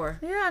anymore.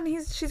 Yeah, and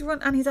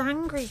he's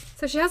angry.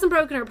 So she hasn't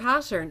broken her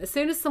pattern. As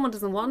soon as someone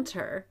doesn't want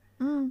her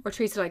or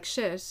treats her like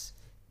shit,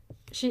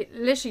 she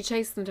literally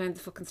chases them down the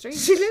fucking street.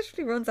 She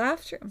literally runs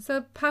after him.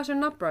 So pattern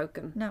not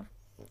broken. No.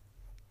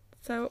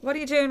 So what are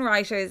you doing,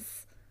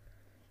 writers?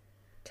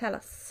 Tell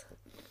us.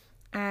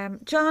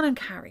 John and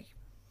Carrie,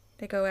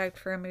 they go out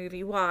for a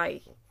movie.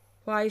 Why?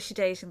 Why is she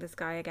dating this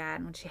guy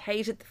again when she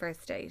hated the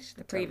first date,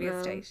 the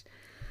previous date?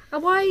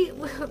 And why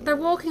they're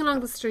walking along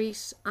the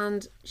street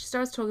and she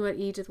starts talking about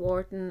Edith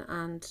Wharton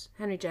and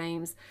Henry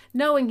James,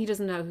 knowing he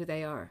doesn't know who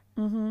they are.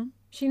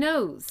 She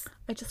knows.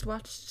 I just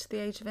watched The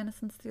Age of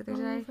Innocence the other Oh,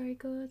 day. very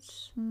good.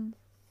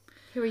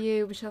 Who are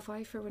you? Michelle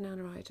Pfeiffer,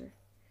 Winona Ryder?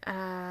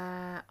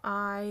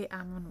 I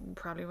am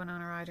probably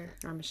Winona Ryder.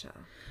 Or Michelle.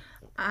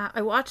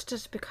 I watched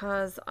it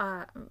because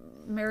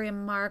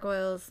Miriam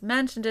Margolyes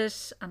mentioned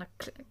it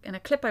in a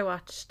clip I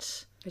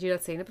watched. Had you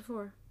not seen it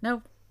before?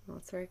 No, Oh,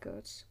 it's very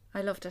good.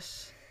 I loved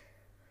it.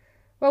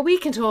 Well, we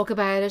can talk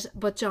about it,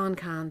 but John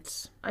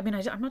can't. I mean,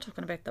 I'm not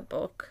talking about the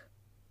book.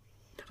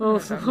 Oh,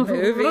 It's a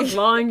movie. I'm not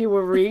lying, you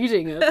were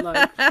reading it,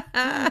 like,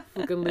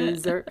 fucking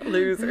loser.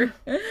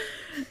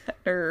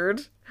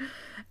 Nerd.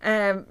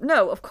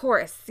 No, of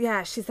course.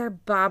 Yeah, she's there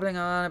babbling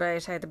on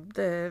about how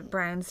the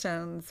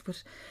brownstones would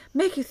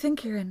make you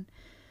think you're in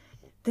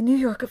the New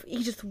York of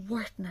Edith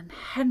Wharton and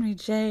Henry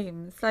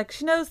James. Like,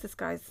 she knows this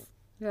guy's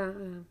Yeah.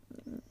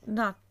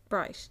 not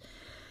right.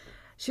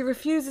 She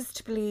refuses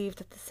to believe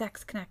that the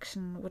sex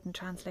connection wouldn't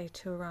translate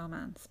to a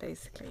romance,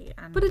 basically.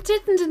 And But it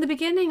didn't in the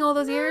beginning, all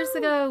those years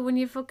ago, when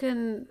you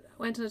fucking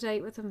went on a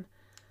date with him.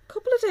 a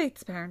couple of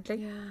dates, apparently.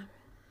 Yeah.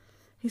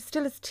 He's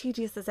still as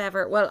tedious as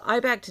ever. Well, I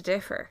beg to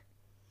differ,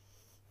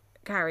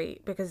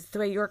 Carrie, because the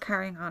way you're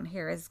carrying on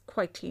here is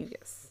quite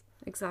tedious.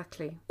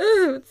 Exactly.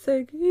 Oh, it's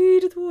like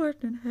Edith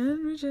Wharton and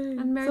Henry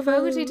James. And Mary of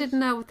Fogarty old. didn't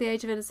know what The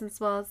Age of Innocence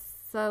was,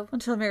 so...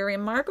 Until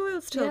Miriam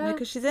Margolyes told me, Yeah.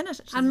 because she's in it.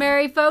 And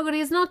Mary Fogarty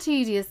is not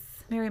tedious.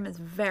 Miriam is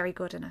very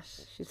good in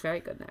it. She's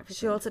very good in everything.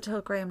 She also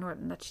told Graham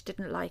Norton that she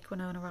didn't like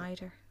Winona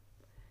Ryder.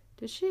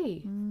 Did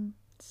she?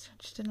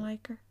 She didn't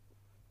like her.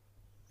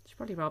 She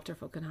probably robbed her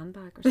fucking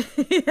handbag or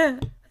something. Yeah.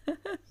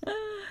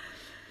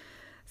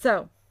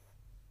 So,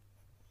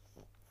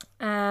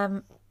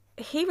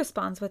 he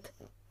responds with,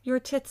 "Your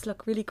tits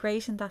look really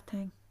great in that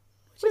thing."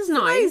 Which is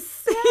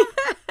nice.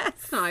 Yeah.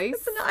 It's nice.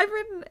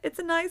 It's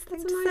a nice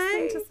thing, It's a to, nice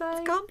say. thing to say. It's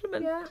a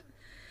compliment. Yeah.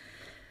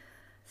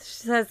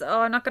 She says,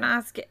 "Oh, I'm not going to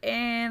ask you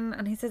in,"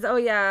 and he says, "Oh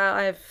yeah,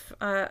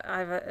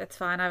 it's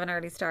fine. I have an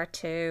early start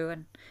too."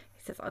 And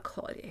he says, "I'll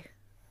call you,"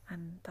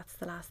 and that's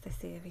the last they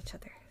see of each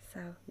other.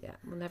 So, Yeah,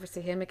 we'll never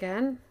see him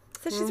again.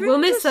 so she's We'll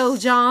ruined miss it.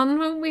 old John,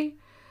 won't we?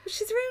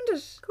 She's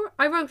ruined it.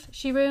 I wrote,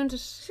 she ruined it.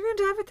 She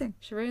ruined everything.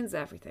 She ruins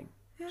everything.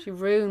 Yeah. She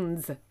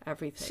ruins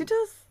everything. She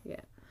does.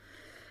 Yeah.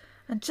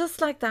 And just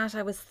like that,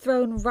 I was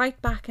thrown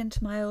right back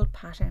into my old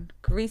pattern.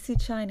 Greasy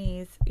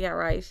Chinese. Yeah,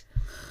 right.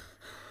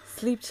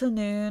 Sleep till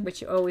noon.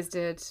 Which you always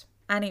did.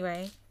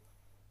 Anyway.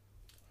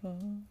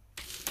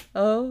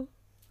 Oh.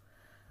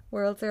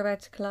 Worlds are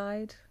about to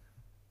collide.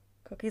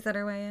 Cookies on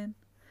her way in.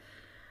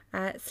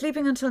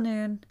 Sleeping until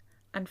noon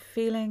and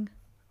feeling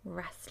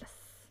restless.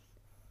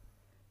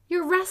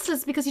 You're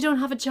restless because you don't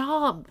have a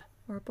job.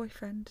 Or a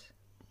boyfriend.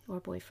 Or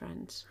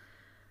boyfriend.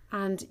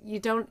 And you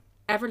don't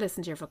ever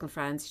listen to your fucking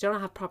friends. You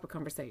don't have proper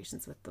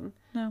conversations with them.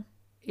 No.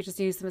 You just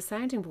use them as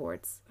sounding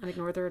boards and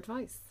ignore their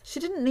advice. She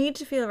didn't need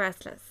to feel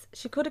restless.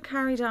 She could have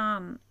carried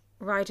on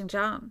riding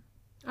John.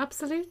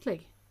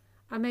 Absolutely.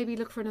 And maybe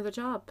look for another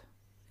job.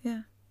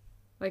 Yeah.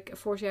 Like a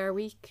 40-hour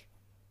week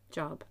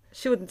job.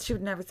 She would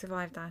never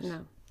survive that.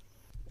 No.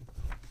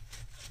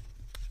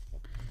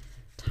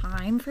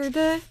 Time for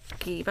the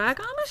key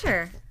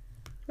bagometer.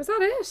 Was that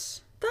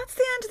it? That's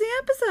the end of the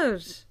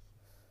episode.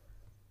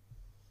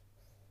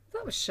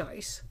 That was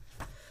shite.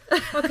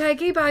 Okay,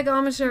 key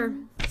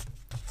bagometer.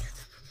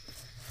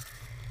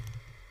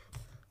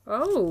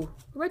 Oh,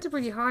 it went up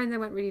really high and then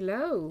went really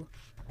low.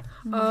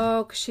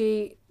 Oh, 'cause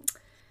she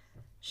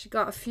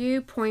got a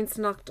few points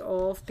knocked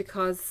off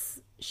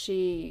because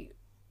she,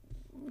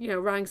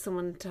 rang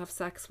someone to have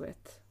sex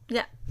with.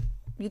 Yeah.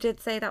 You did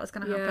say that was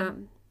going to Yeah.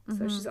 happen.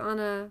 So she's on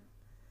a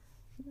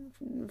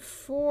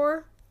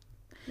 4.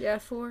 Yeah,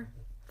 4.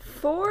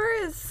 4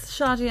 is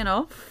shoddy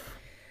enough.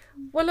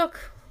 Well,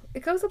 look,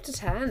 it goes up to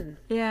 10.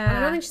 Yeah. And I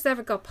don't think she's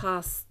ever got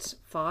past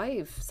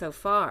 5 so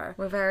far.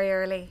 We're very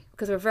early.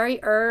 Because we're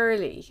very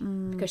early.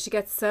 Because she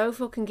gets so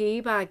fucking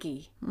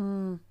gee-baggy.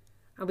 And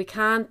we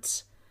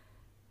can't...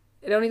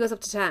 It only goes up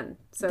to 10.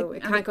 So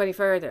it can't go any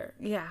further.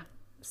 Yeah.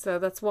 So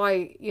that's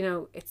why,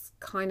 it's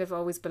kind of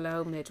always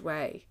below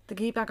midway. The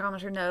key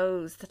bagometer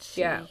knows that she...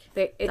 Yeah.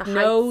 It the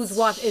knows heights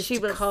what is she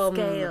to will come.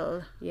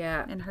 scale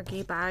Yeah. in her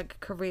key bag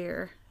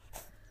career.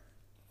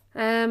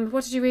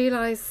 What did you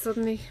realise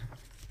suddenly?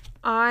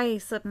 I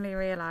suddenly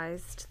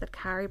realised that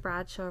Carrie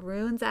Bradshaw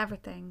ruins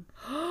everything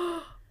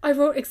I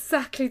wrote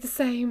exactly the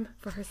same.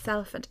 for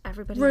herself and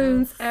everybody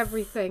Ruins else.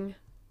 everything.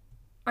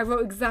 I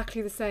wrote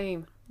exactly the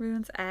same.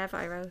 Ruins Ev,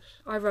 I wrote.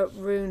 I wrote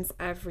ruins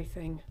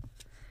everything.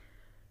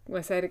 Will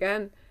I say it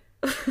again?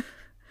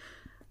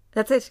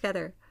 Let's say it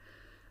together.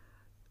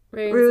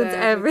 Ruins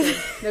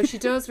everything. No, she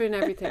does ruin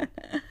everything.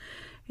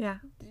 Yeah.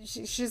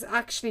 She just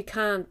actually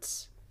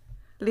can't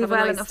Leave have a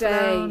well nice enough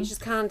day. alone. You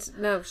just can't.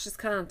 No, she just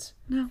can't.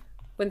 No.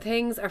 When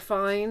things are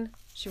fine,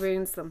 she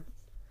ruins them.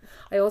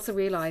 I also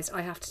realised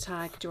I have to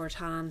tag George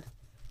Han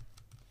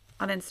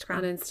On Instagram.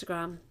 on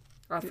Instagram.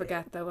 I'll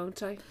forget though,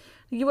 won't I?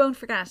 You won't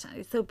forget.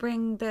 So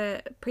bring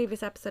the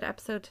previous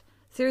episode,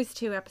 series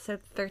 2,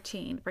 episode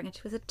 13, bring it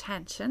to his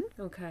attention.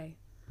 Okay.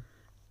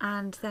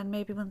 And then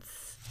maybe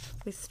once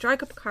we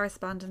strike up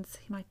correspondence,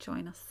 he might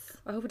join us.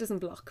 I hope it doesn't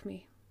block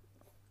me.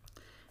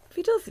 If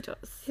he does, he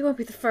does. He won't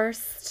be the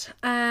first.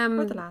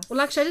 Or the last.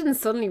 Well, actually, I didn't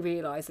suddenly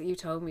realise that you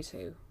told me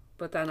to.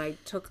 But then I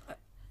took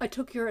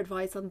your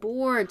advice on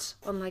board,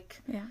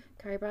 unlike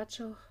Carrie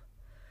Bradshaw.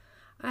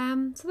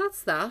 So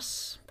that's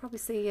that. Probably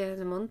see you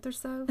in a month or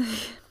so.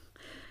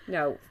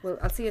 No, well,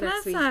 I'll see you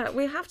next week.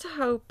 We have to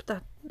hope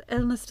that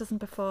illness doesn't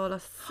befall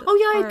us. Oh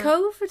yeah, I had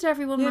COVID,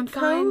 everyone. You I'm had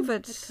fine. COVID. I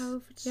had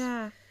COVID.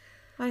 Yeah.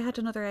 I had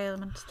another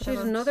ailment. She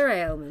had another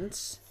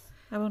ailment.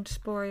 I won't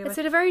bore you with. It's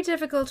been a very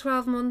difficult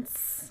 12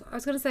 months. I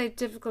was going to say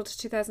difficult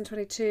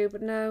 2022,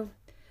 but no.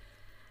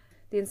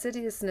 The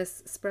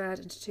insidiousness spread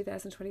into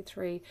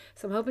 2023.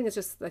 So I'm hoping it's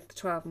just like the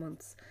 12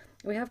 months.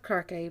 We have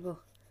Clark Gable.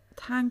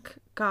 Thank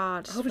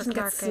God. I hope he doesn't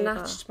get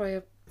snatched by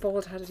a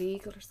bald-headed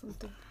eagle or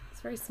something.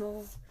 It's very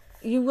small.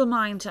 You will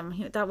mind him.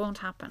 That won't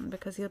happen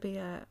because he'll be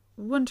a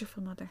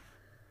wonderful mother.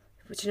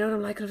 But you know what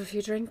I'm like, I'll have a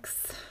few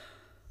drinks.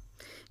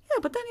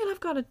 Yeah, but then you'll have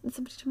got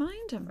somebody to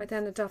mind him. I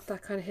then adopt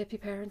that kind of hippie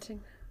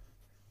parenting.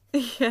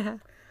 Yeah.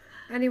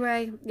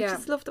 Anyway, yeah. I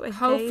just love the way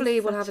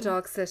hopefully we'll have a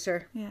dog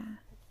sitter. Yeah.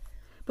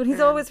 But he's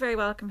always very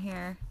welcome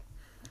here.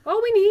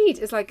 All we need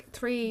is like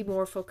 3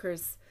 more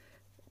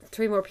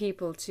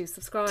people to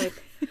subscribe.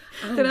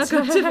 They're not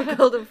going to be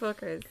golden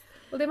fuckers.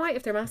 Well, they might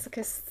if they're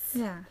masochists.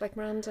 Yeah. Like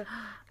Miranda.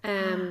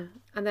 And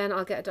then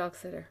I'll get a dog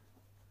sitter.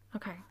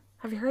 Okay.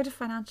 Have you heard of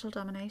financial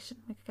domination?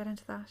 We could get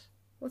into that.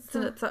 What's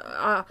that?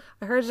 I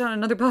heard it on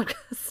another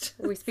podcast.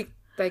 We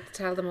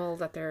tell them all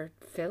that they're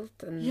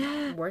filth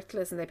and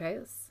worthless and they pay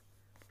us.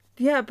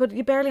 Yeah, but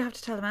you barely have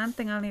to tell them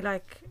anything. Only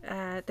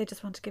they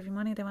just want to give you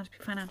money. They want to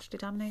be financially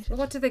dominated. Well,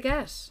 what do they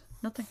get?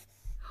 Nothing.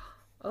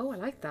 Oh, I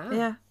like that.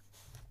 Yeah.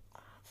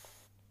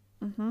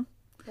 Mm-hmm.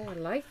 Oh, I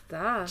like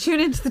that. Tune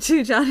into the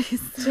Two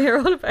Johnnies to hear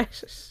all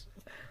about it.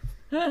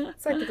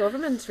 It's like the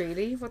government,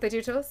 really, what they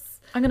do to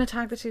us. I'm going to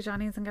tag the Two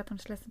Johnnies and get them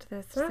to listen to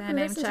this. They're not going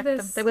to listen to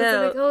this. They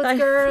will. Like, oh,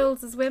 it's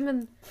girls, it's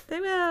women. They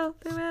will.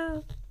 They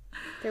will.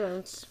 They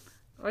won't.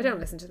 I don't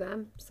listen to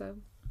them, so.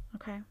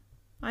 Okay.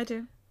 I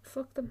do.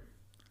 Fuck them.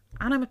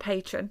 And I'm a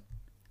patron.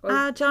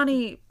 Oh.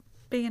 Johnny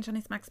B and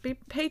Johnny Smacks B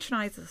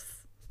patronise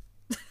us.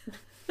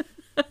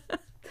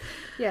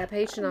 Yeah,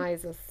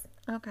 patronise us.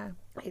 Okay.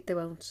 They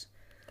won't.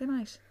 They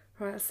might.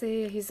 Right, I'll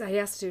see. He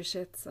has to do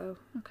shit, so.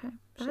 Okay.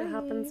 Shit Bye.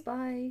 happens.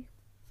 Bye.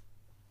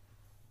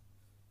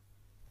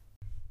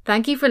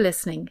 Thank you for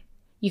listening.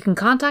 You can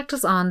contact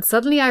us on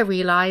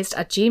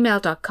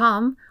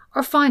suddenlyirealised@gmail.com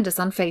or find us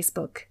on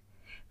Facebook.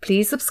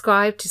 Please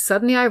subscribe to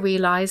Suddenly I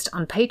Realised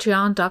on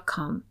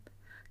patreon.com.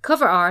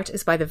 Cover art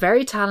is by the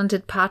very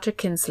talented Patrick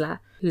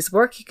Kinsella, whose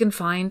work you can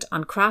find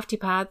on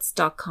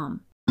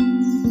craftypads.com.